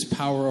Spirit's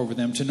power over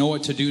them, to know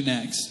what to do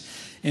next.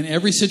 In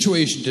every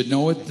situation, to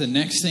know what the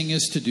next thing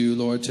is to do,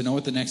 Lord, to know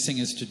what the next thing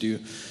is to do.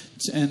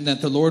 And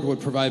that the Lord would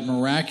provide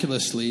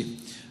miraculously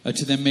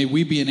to them. May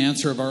we be an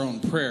answer of our own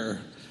prayer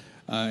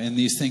in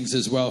these things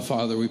as well,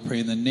 Father. We pray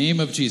in the name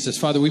of Jesus.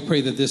 Father, we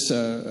pray that this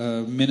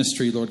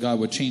ministry, Lord God,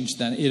 would change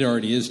that. It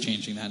already is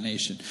changing that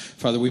nation.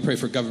 Father, we pray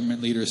for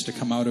government leaders to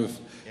come out of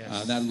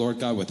that, Lord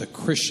God, with a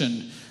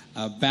Christian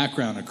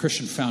background, a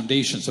Christian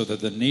foundation, so that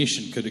the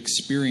nation could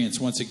experience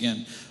once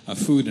again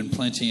food and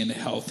plenty and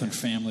health and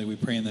family. We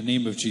pray in the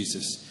name of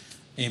Jesus.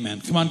 Amen.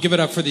 Come on, give it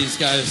up for these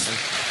guys.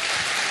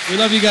 We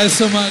love you guys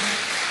so much.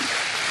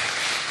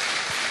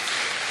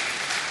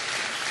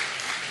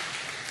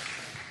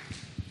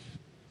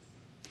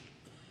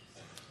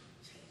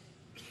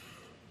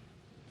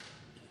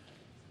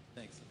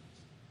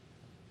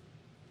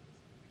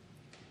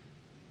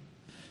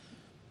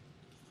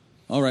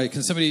 All right,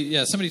 can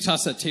somebody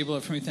toss that table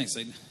up for me? Thanks,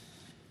 Aiden.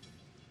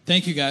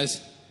 Thank you,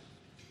 guys.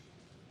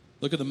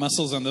 Look at the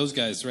muscles on those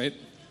guys, right?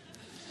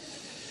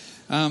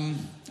 I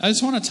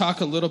just want to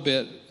talk a little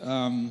bit.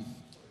 I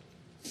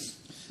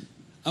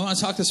want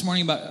to talk this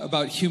morning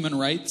about human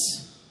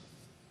rights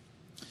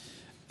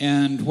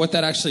and what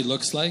that actually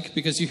looks like,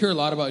 because you hear a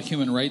lot about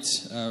human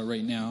rights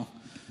right now.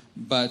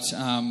 But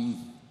I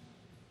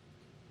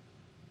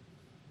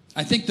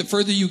think the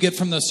further you get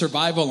from the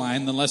survival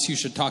line, the less you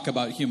should talk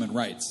about human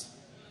rights.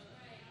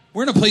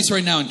 We're in a place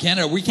right now in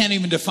Canada, we can't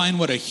even define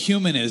what a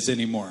human is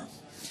anymore.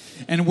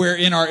 And we're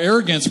in our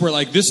arrogance, we're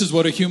like, this is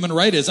what a human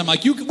right is. I'm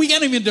like, we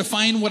can't even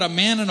define what a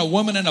man and a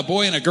woman and a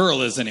boy and a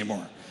girl is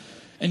anymore.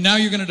 And now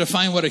you're going to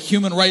define what a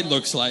human right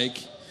looks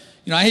like.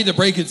 You know, I hate to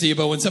break it to you,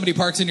 but when somebody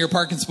parks in your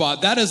parking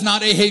spot, that is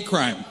not a hate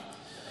crime.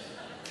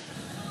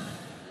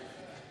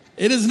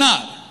 It is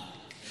not.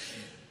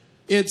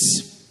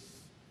 It's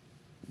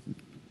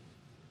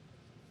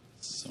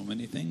so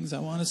many things I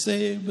want to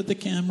say, but the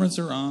cameras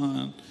are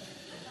on.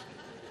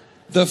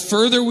 The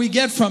further we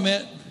get from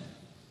it,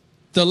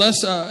 the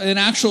less an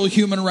actual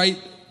human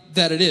right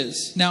that it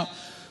is. Now,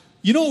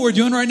 you know what we're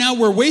doing right now?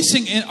 We're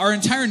wasting our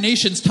entire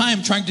nation's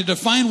time trying to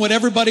define what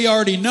everybody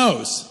already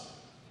knows.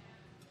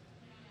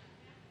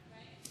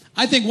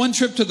 I think one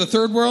trip to the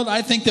third world,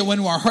 I think that when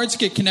our hearts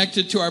get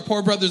connected to our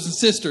poor brothers and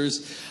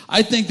sisters,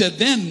 I think that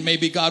then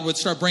maybe God would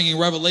start bringing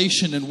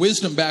revelation and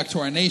wisdom back to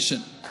our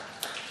nation.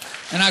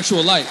 An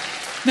actual light.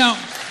 Now,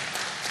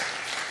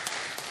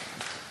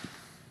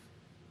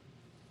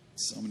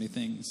 so many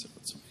things,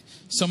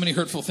 so many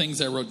hurtful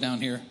things I wrote down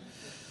here.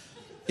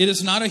 It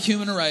is not a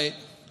human right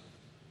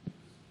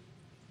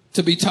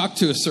to be talked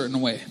to a certain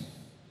way.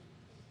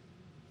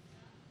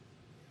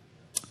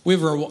 We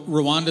have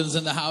Rwandans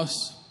in the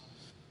house.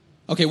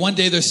 Okay, one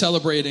day they're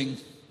celebrating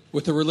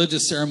with a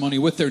religious ceremony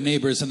with their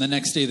neighbors, and the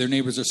next day their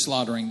neighbors are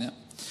slaughtering them.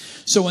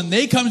 So when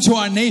they come to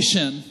our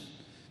nation,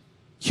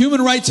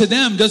 human right to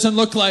them doesn't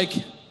look like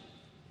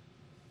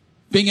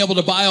being able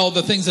to buy all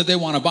the things that they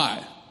want to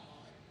buy.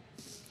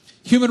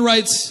 Human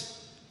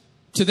rights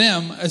to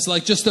them is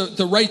like just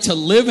the right to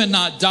live and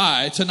not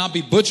die, to not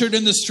be butchered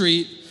in the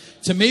street,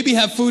 to maybe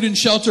have food and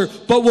shelter,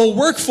 but will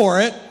work for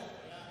it,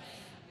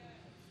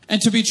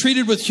 and to be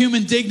treated with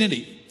human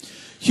dignity.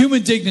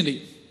 Human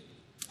dignity.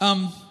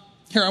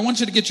 Here, I want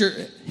you to get your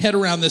head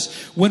around this.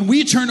 When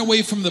we turn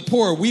away from the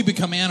poor, we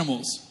become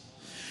animals.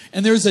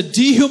 And there's a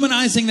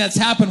dehumanizing that's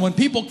happened when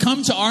people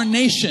come to our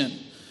nation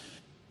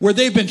where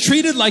they've been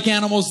treated like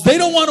animals. They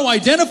don't want to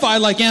identify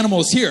like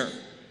animals here.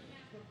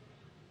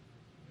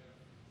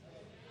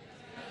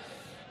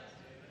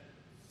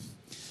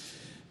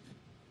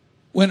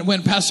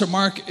 When Pastor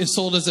Mark is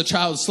sold as a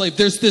child slave,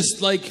 there's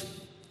this like,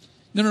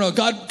 no.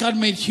 God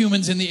made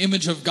humans in the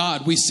image of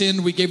God. We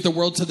sinned. We gave the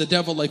world to the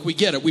devil. Like, we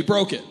get it. We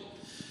broke it.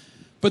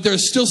 But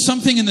there's still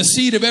something in the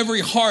seed of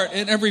every heart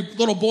and every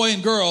little boy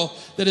and girl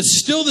that is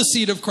still the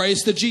seed of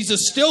Christ, that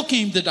Jesus still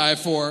came to die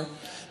for,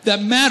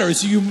 that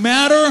matters. You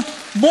matter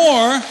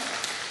more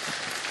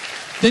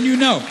than you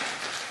know.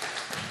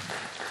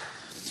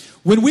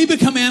 When we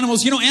become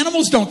animals,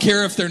 animals don't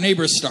care if their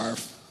neighbors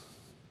starve.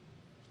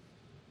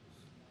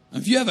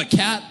 If you have a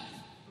cat,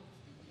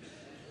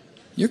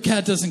 your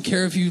cat doesn't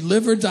care if you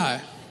live or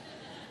die.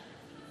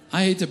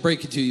 I hate to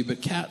break it to you,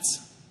 but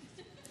cats.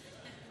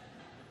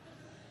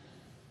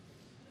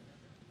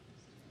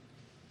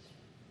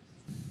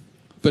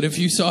 But if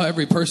you saw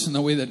every person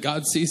the way that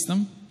God sees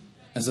them,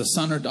 as a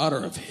son or daughter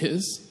of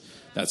His,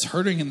 that's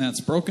hurting and that's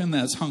broken,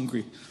 that's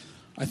hungry,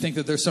 I think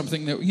that there's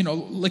something that,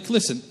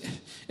 listen,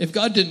 if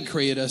God didn't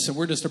create us and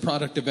we're just a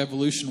product of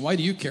evolution, why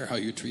do you care how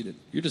you're treated?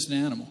 You're just an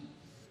animal.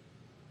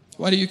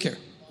 Why do you care?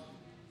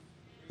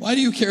 Why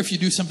do you care if you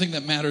do something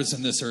that matters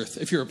in this earth,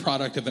 if you're a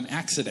product of an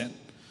accident?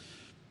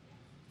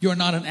 You're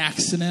not an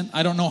accident.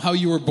 I don't know how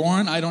you were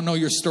born. I don't know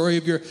your story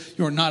of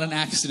you're not an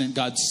accident.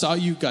 God saw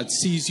you, God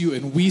sees you,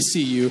 and we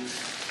see you.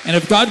 And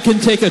if God can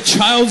take a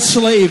child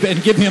slave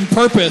and give him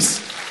purpose,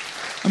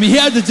 he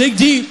had to dig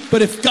deep,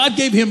 but if God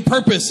gave him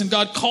purpose and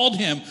God called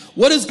him,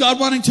 what is God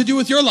wanting to do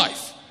with your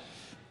life?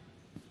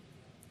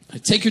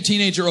 Take your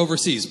teenager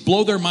overseas.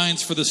 Blow their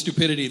minds for the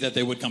stupidity that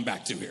they would come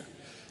back to here.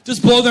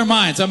 Just blow their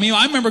minds. I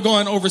remember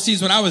going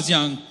overseas when I was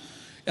young,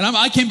 and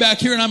I came back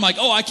here and I'm like,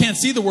 I can't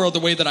see the world the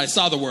way that I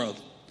saw the world.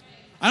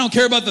 I don't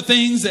care about the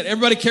things that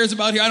everybody cares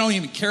about here. I don't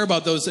even care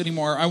about those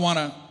anymore. I want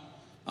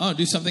to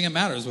do something that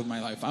matters with my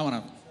life. I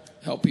want to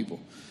help people.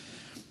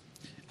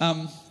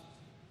 I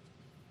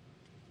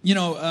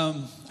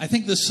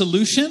think the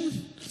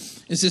solution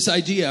is this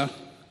idea,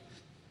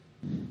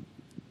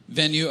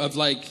 venue, of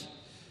like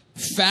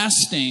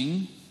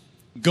fasting,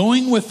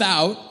 going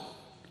without,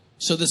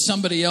 so that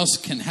somebody else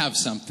can have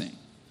something.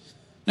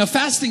 Now,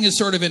 fasting is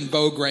sort of in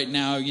vogue right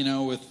now,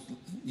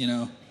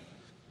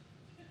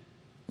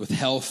 with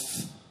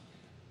health.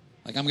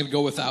 Like, I'm going to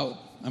go without.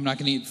 I'm not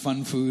going to eat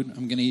fun food.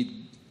 I'm going to eat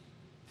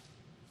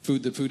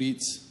food that food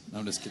eats. No,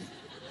 I'm just kidding.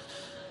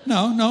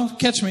 No,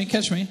 catch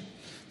me.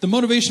 The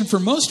motivation for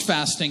most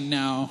fasting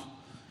now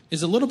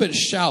is a little bit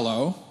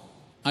shallow,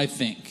 I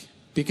think,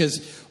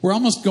 because we're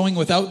almost going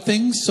without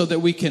things so that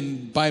we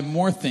can buy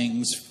more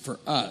things for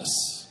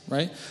us,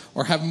 right?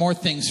 Or have more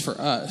things for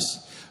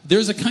us.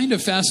 There's a kind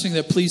of fasting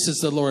that pleases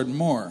the Lord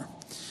more.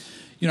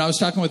 I was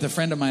talking with a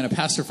friend of mine, a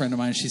pastor friend of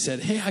mine. She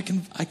said, hey, I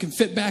can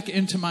fit back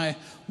into my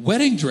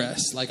wedding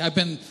dress. Like, I've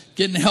been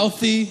getting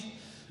healthy.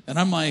 And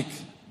I'm like,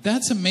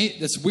 that's amazing.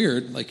 That's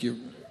weird. Like,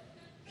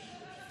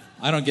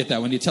 I don't get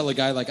that. When you tell a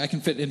guy, like, I can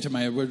fit into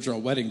my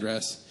original wedding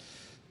dress.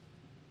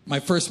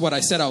 What I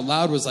said out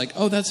loud was like,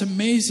 oh, that's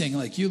amazing.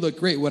 Like, you look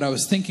great. What I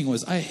was thinking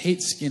was, I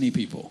hate skinny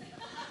people.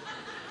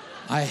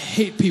 I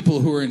hate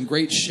people who are in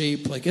great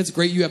shape. Like, it's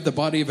great you have the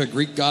body of a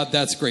Greek god.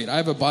 That's great. I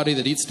have a body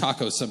that eats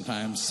tacos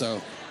sometimes,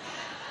 so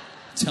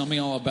tell me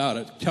all about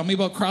it. Tell me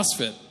about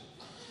CrossFit.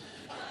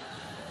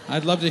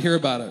 I'd love to hear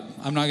about it.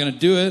 I'm not going to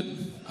do it.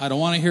 I don't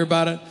want to hear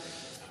about it.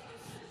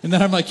 And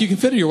then I'm like, you can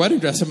fit in your wedding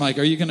dress. I'm like,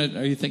 are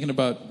you thinking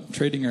about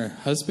trading your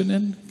husband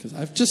in? Because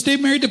I've just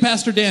stayed married to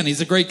Pastor Dan.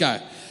 He's a great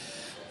guy.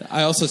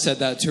 I also said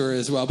that to her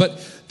as well.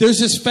 But there's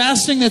this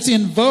fasting that's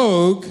in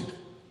vogue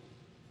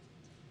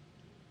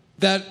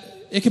that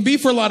it can be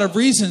for a lot of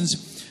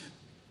reasons,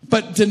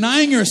 but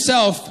denying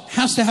yourself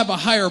has to have a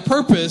higher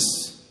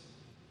purpose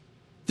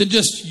than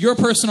just your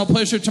personal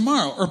pleasure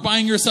tomorrow or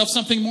buying yourself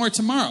something more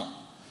tomorrow.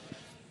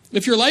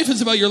 If your life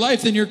is about your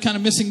life, then you're kind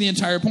of missing the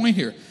entire point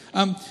here.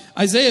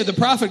 Isaiah, the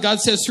prophet, God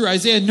says through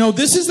Isaiah, no,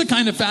 this is the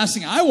kind of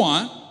fasting I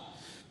want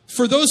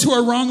for those who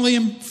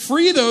are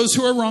free those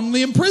who are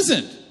wrongly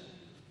imprisoned.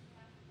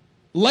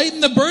 Lighten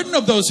the burden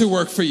of those who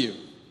work for you,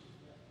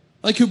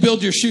 like who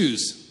build your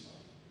shoes,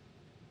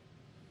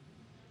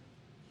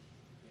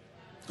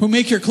 who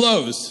make your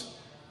clothes.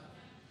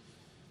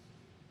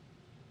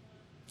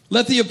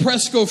 Let the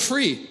oppressed go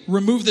free.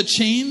 Remove the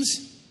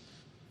chains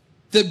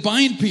that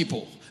bind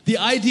people, the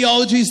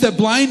ideologies that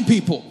blind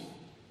people.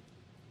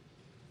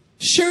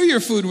 Share your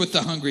food with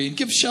the hungry and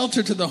give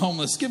shelter to the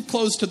homeless. Give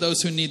clothes to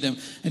those who need them.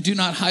 And do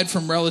not hide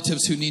from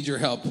relatives who need your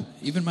help.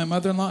 Even my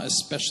mother-in-law,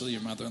 especially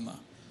your mother-in-law.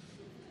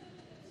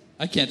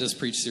 I can't just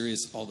preach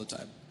serious all the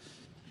time.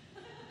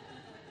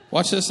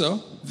 Watch this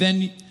though.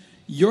 Then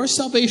your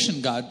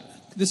salvation, God,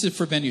 this is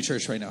for Venue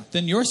Church right now.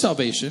 Then your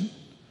salvation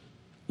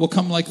will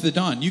come like the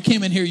dawn. You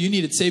came in here, you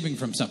needed saving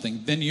from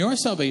something. Then your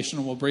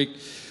salvation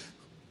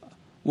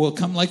will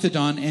come like the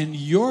dawn, and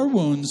your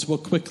wounds will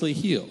quickly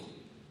heal.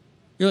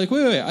 You're like,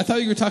 wait, I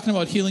thought you were talking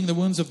about healing the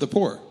wounds of the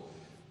poor.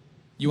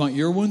 You want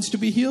your wounds to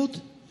be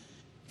healed?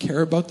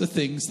 Care about the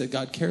things that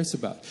God cares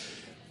about.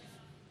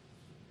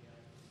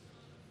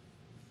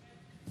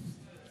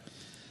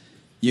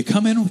 You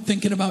come in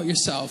thinking about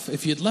yourself.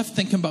 If you'd left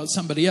thinking about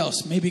somebody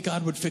else, maybe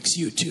God would fix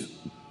you too.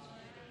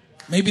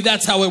 Maybe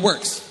that's how it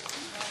works.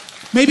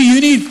 Maybe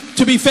you need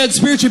to be fed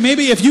spiritually.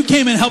 Maybe if you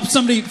came and helped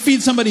somebody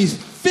feed somebody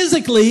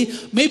physically,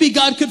 maybe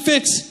God could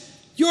fix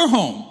your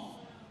home.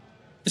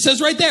 It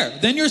says right there,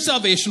 then your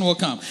salvation will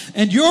come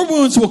and your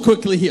wounds will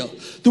quickly heal.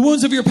 The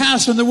wounds of your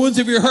past and the wounds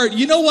of your hurt.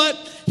 You know what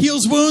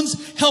heals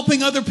wounds?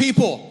 Helping other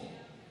people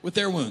with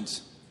their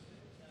wounds.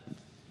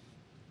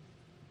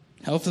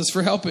 Health is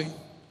for helping.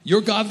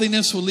 Your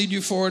godliness will lead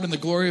you forward and the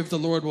glory of the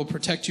Lord will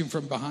protect you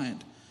from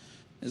behind.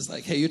 It's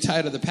like, hey, you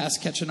tired of the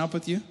past catching up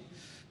with you?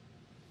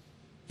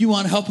 You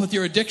want help with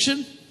your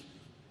addiction?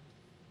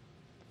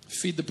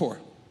 Feed the poor.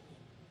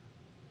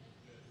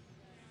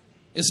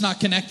 It's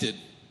not connected.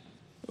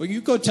 Well, you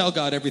go tell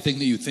God everything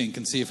that you think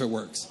and see if it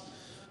works.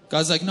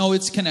 God's like, no,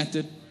 it's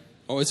connected.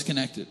 Oh, it's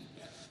connected.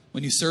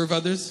 When you serve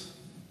others,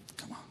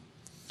 come on.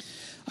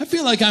 I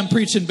feel like I'm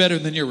preaching better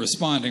than you're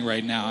responding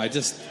right now. I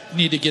just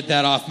need to get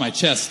that off my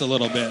chest a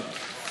little bit.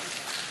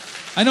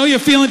 I know you're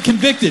feeling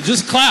convicted.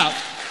 Just clap.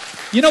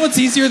 You know what's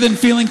easier than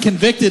feeling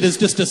convicted is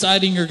just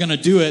deciding you're going to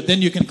do it.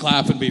 Then you can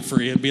clap and be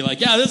free and be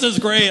like, yeah, this is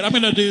great. I'm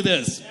going to do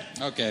this.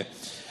 Okay.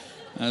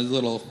 A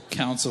little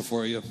counsel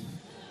for you.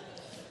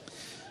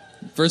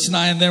 Verse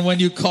 9, then when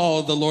you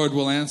call, the Lord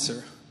will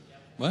answer.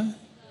 What?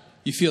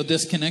 You feel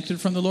disconnected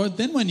from the Lord?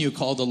 Then when you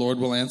call, the Lord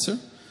will answer.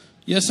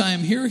 Yes, I am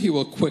here, he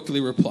will quickly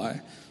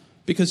reply.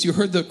 Because you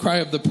heard the cry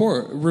of the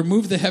poor.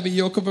 Remove the heavy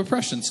yoke of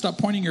oppression. Stop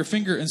pointing your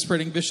finger and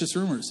spreading vicious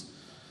rumors.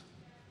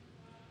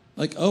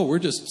 Like, oh, we're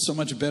just so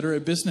much better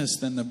at business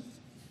than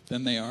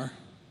they are.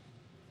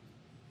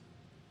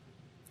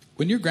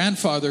 When your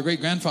grandfather,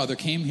 great-grandfather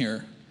came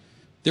here,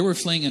 they were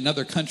fleeing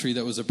another country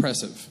that was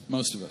oppressive,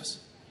 most of us.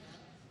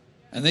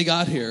 And they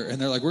got here,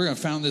 and they're like, we're going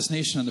to found this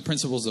nation on the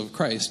principles of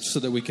Christ so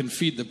that we can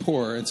feed the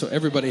poor, and so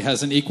everybody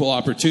has an equal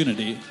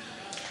opportunity.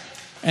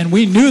 And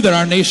we knew that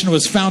our nation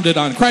was founded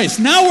on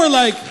Christ. Now we're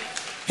like,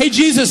 hey,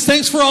 Jesus,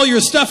 thanks for all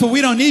your stuff, but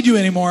we don't need you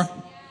anymore.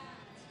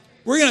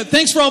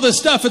 Thanks for all this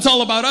stuff. It's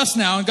all about us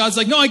now. And God's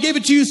like, no, I gave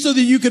it to you so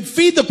that you could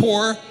feed the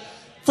poor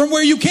from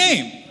where you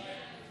came.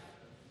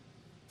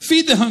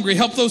 Feed the hungry,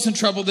 help those in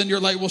trouble, then your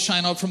light will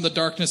shine out from the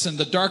darkness, and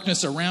the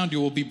darkness around you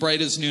will be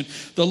bright as noon.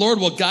 The Lord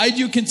will guide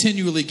you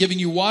continually, giving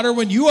you water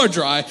when you are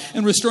dry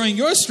and restoring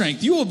your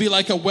strength. You will be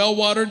like a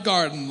well-watered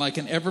garden, like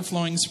an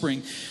ever-flowing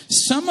spring.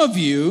 Some of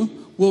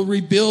you will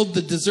rebuild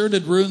the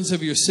deserted ruins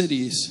of your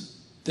cities.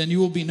 Then you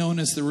will be known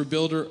as a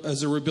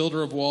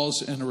rebuilder of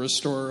walls and a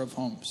restorer of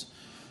homes.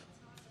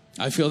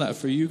 I feel that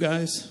for you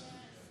guys.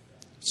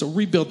 So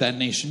rebuild that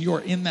nation. You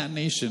are in that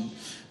nation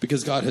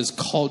because God has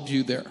called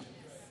you there.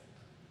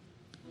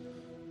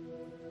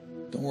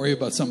 Don't worry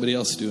about somebody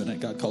else doing it.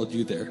 God called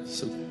you there.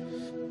 So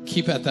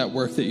keep at that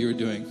work that you're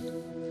doing.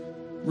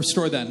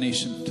 Restore that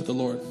nation to the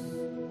Lord.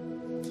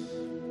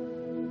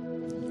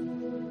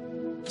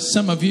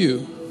 Some of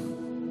you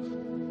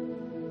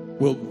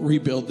will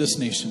rebuild this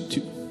nation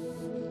too.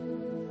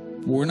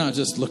 We're not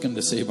just looking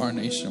to save our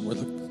nation. We're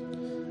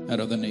looking at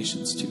other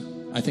nations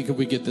too. I think if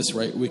we get this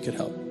right, we could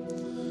help.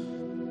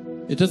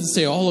 It doesn't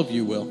say all of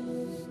you will,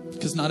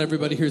 because not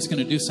everybody here is going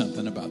to do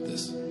something about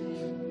this.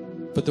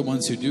 But the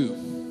ones who do.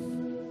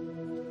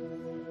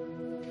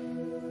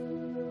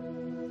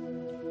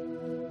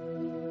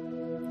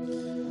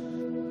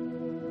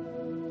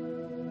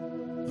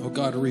 Oh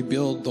God,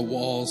 rebuild the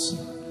walls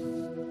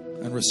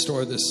and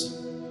restore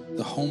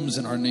the homes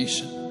in our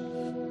nation.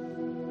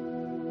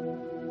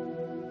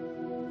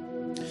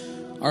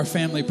 Our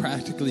family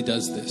practically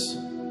does this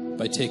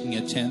by taking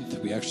a tenth.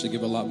 We actually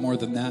give a lot more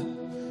than that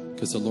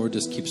because the Lord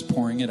just keeps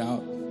pouring it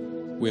out.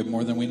 We have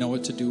more than we know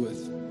what to do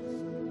with.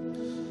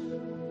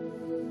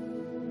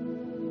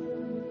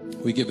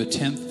 We give a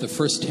tenth, the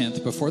first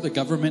tenth, before the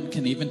government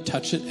can even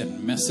touch it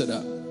and mess it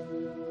up,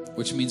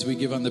 which means we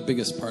give on the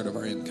biggest part of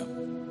our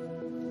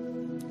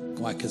income.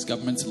 Why? Because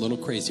government's a little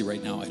crazy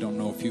right now. I don't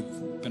know if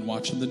you've been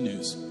watching the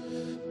news,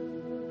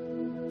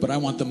 but I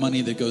want the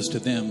money that goes to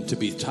them to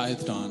be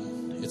tithed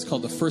on. It's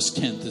called the first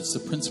tenth. It's the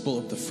principle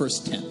of the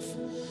first tenth.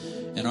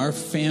 And our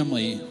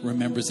family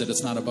remembers that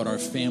it's not about our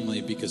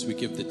family because we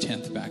give the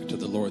tenth back to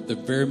the Lord, the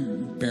very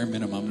bare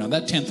minimum. Now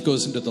that tenth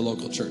goes into the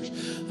local church.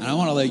 And I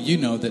want to let you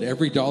know that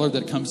every dollar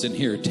that comes in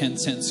here, 10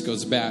 cents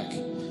goes back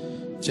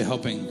to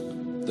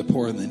helping the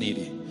poor and the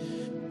needy.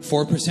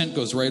 4%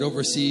 goes right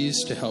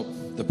overseas to help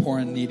the poor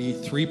and needy.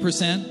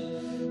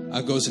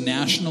 3% goes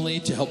nationally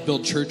to help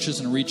build churches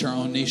and reach our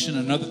own nation.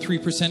 Another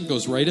 3%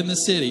 goes right in the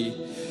city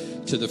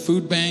to the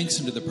food banks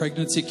and to the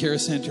pregnancy care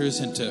centers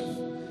and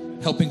to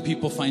helping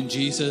people find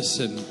Jesus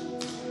and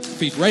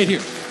feed right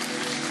here.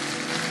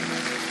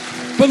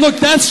 But look,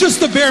 that's just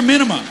the bare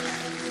minimum.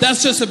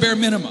 That's just the bare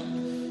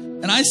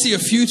minimum. And I see a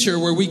future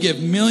where we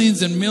give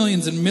millions and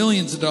millions and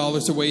millions of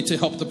dollars away to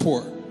help the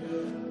poor.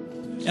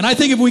 And I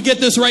think if we get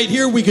this right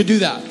here, we could do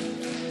that.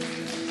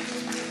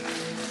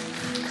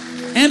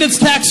 And it's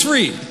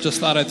tax-free. Just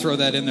thought I'd throw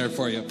that in there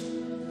for you.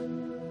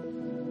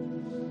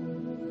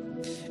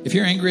 If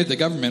you're angry at the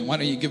government, why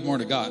don't you give more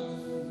to God?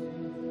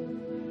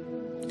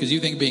 Because you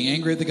think being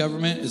angry at the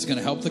government is going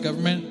to help the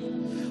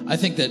government? I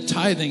think that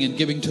tithing and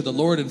giving to the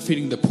Lord and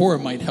feeding the poor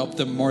might help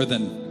them more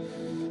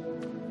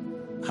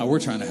than how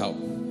we're trying to help.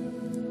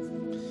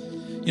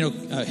 You know,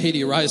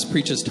 Haiti Arise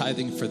preaches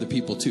tithing for the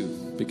people too,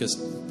 because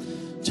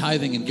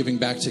tithing and giving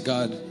back to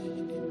God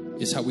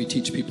is how we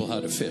teach people how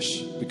to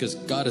fish, because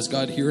God is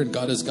God here and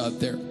God is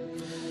God there.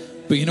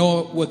 But you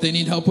know what they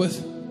need help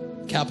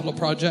with? Capital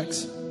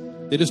projects.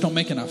 They just don't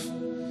make enough.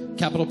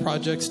 Capital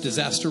projects,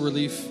 disaster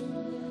relief.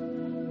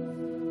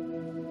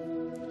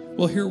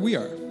 Well, here we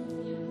are.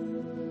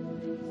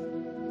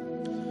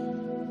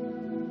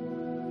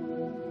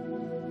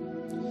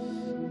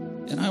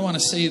 And I want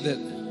to say that,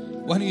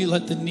 why don't you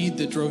let the need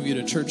that drove you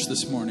to church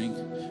this morning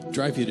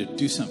drive you to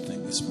do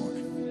something this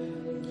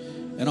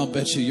morning? And I'll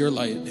bet you your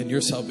light and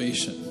your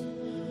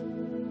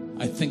salvation,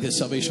 I think that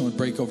salvation would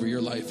break over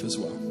your life as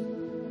well.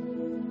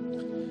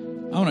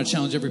 I want to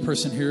challenge every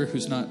person here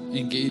who's not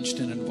engaged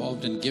and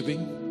involved in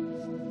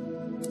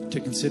giving to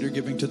consider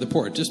giving to the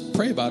poor. Just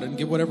pray about it and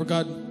give whatever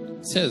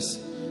God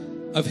says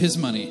of his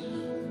money.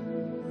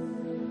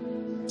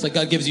 It's like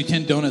God gives you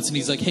 10 donuts and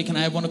he's like, hey, can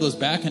I have one of those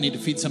back? I need to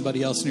feed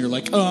somebody else. And you're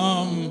like,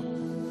 kind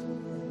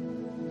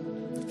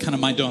of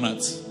my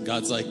donuts.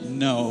 God's like,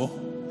 no,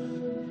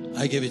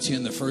 I give it to you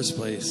in the first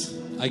place.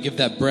 I give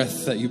that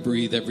breath that you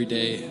breathe every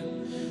day.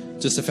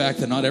 Just the fact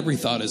that not every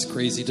thought is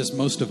crazy, just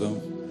most of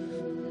them.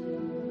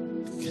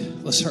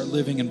 Let's start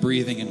living and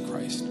breathing in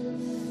Christ.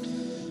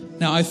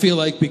 Now, I feel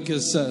like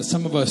because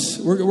some of us,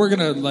 we're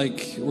gonna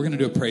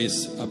do a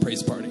praise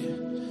party,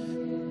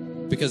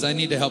 because I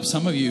need to help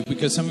some of you,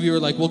 because some of you are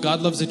like, well,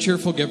 God loves a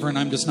cheerful giver, and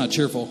I'm just not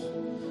cheerful.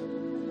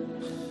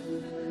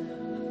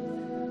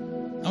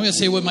 I'm gonna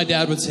say what my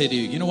dad would say to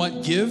you. You know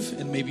what? Give,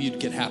 and maybe you'd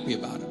get happy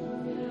about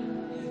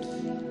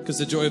it, because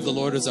the joy of the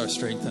Lord is our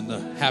strength, and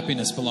the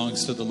happiness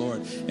belongs to the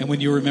Lord. And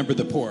when you remember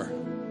the poor,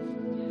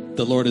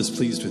 the Lord is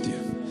pleased with you.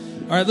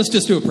 All right, let's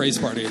just do a praise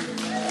party.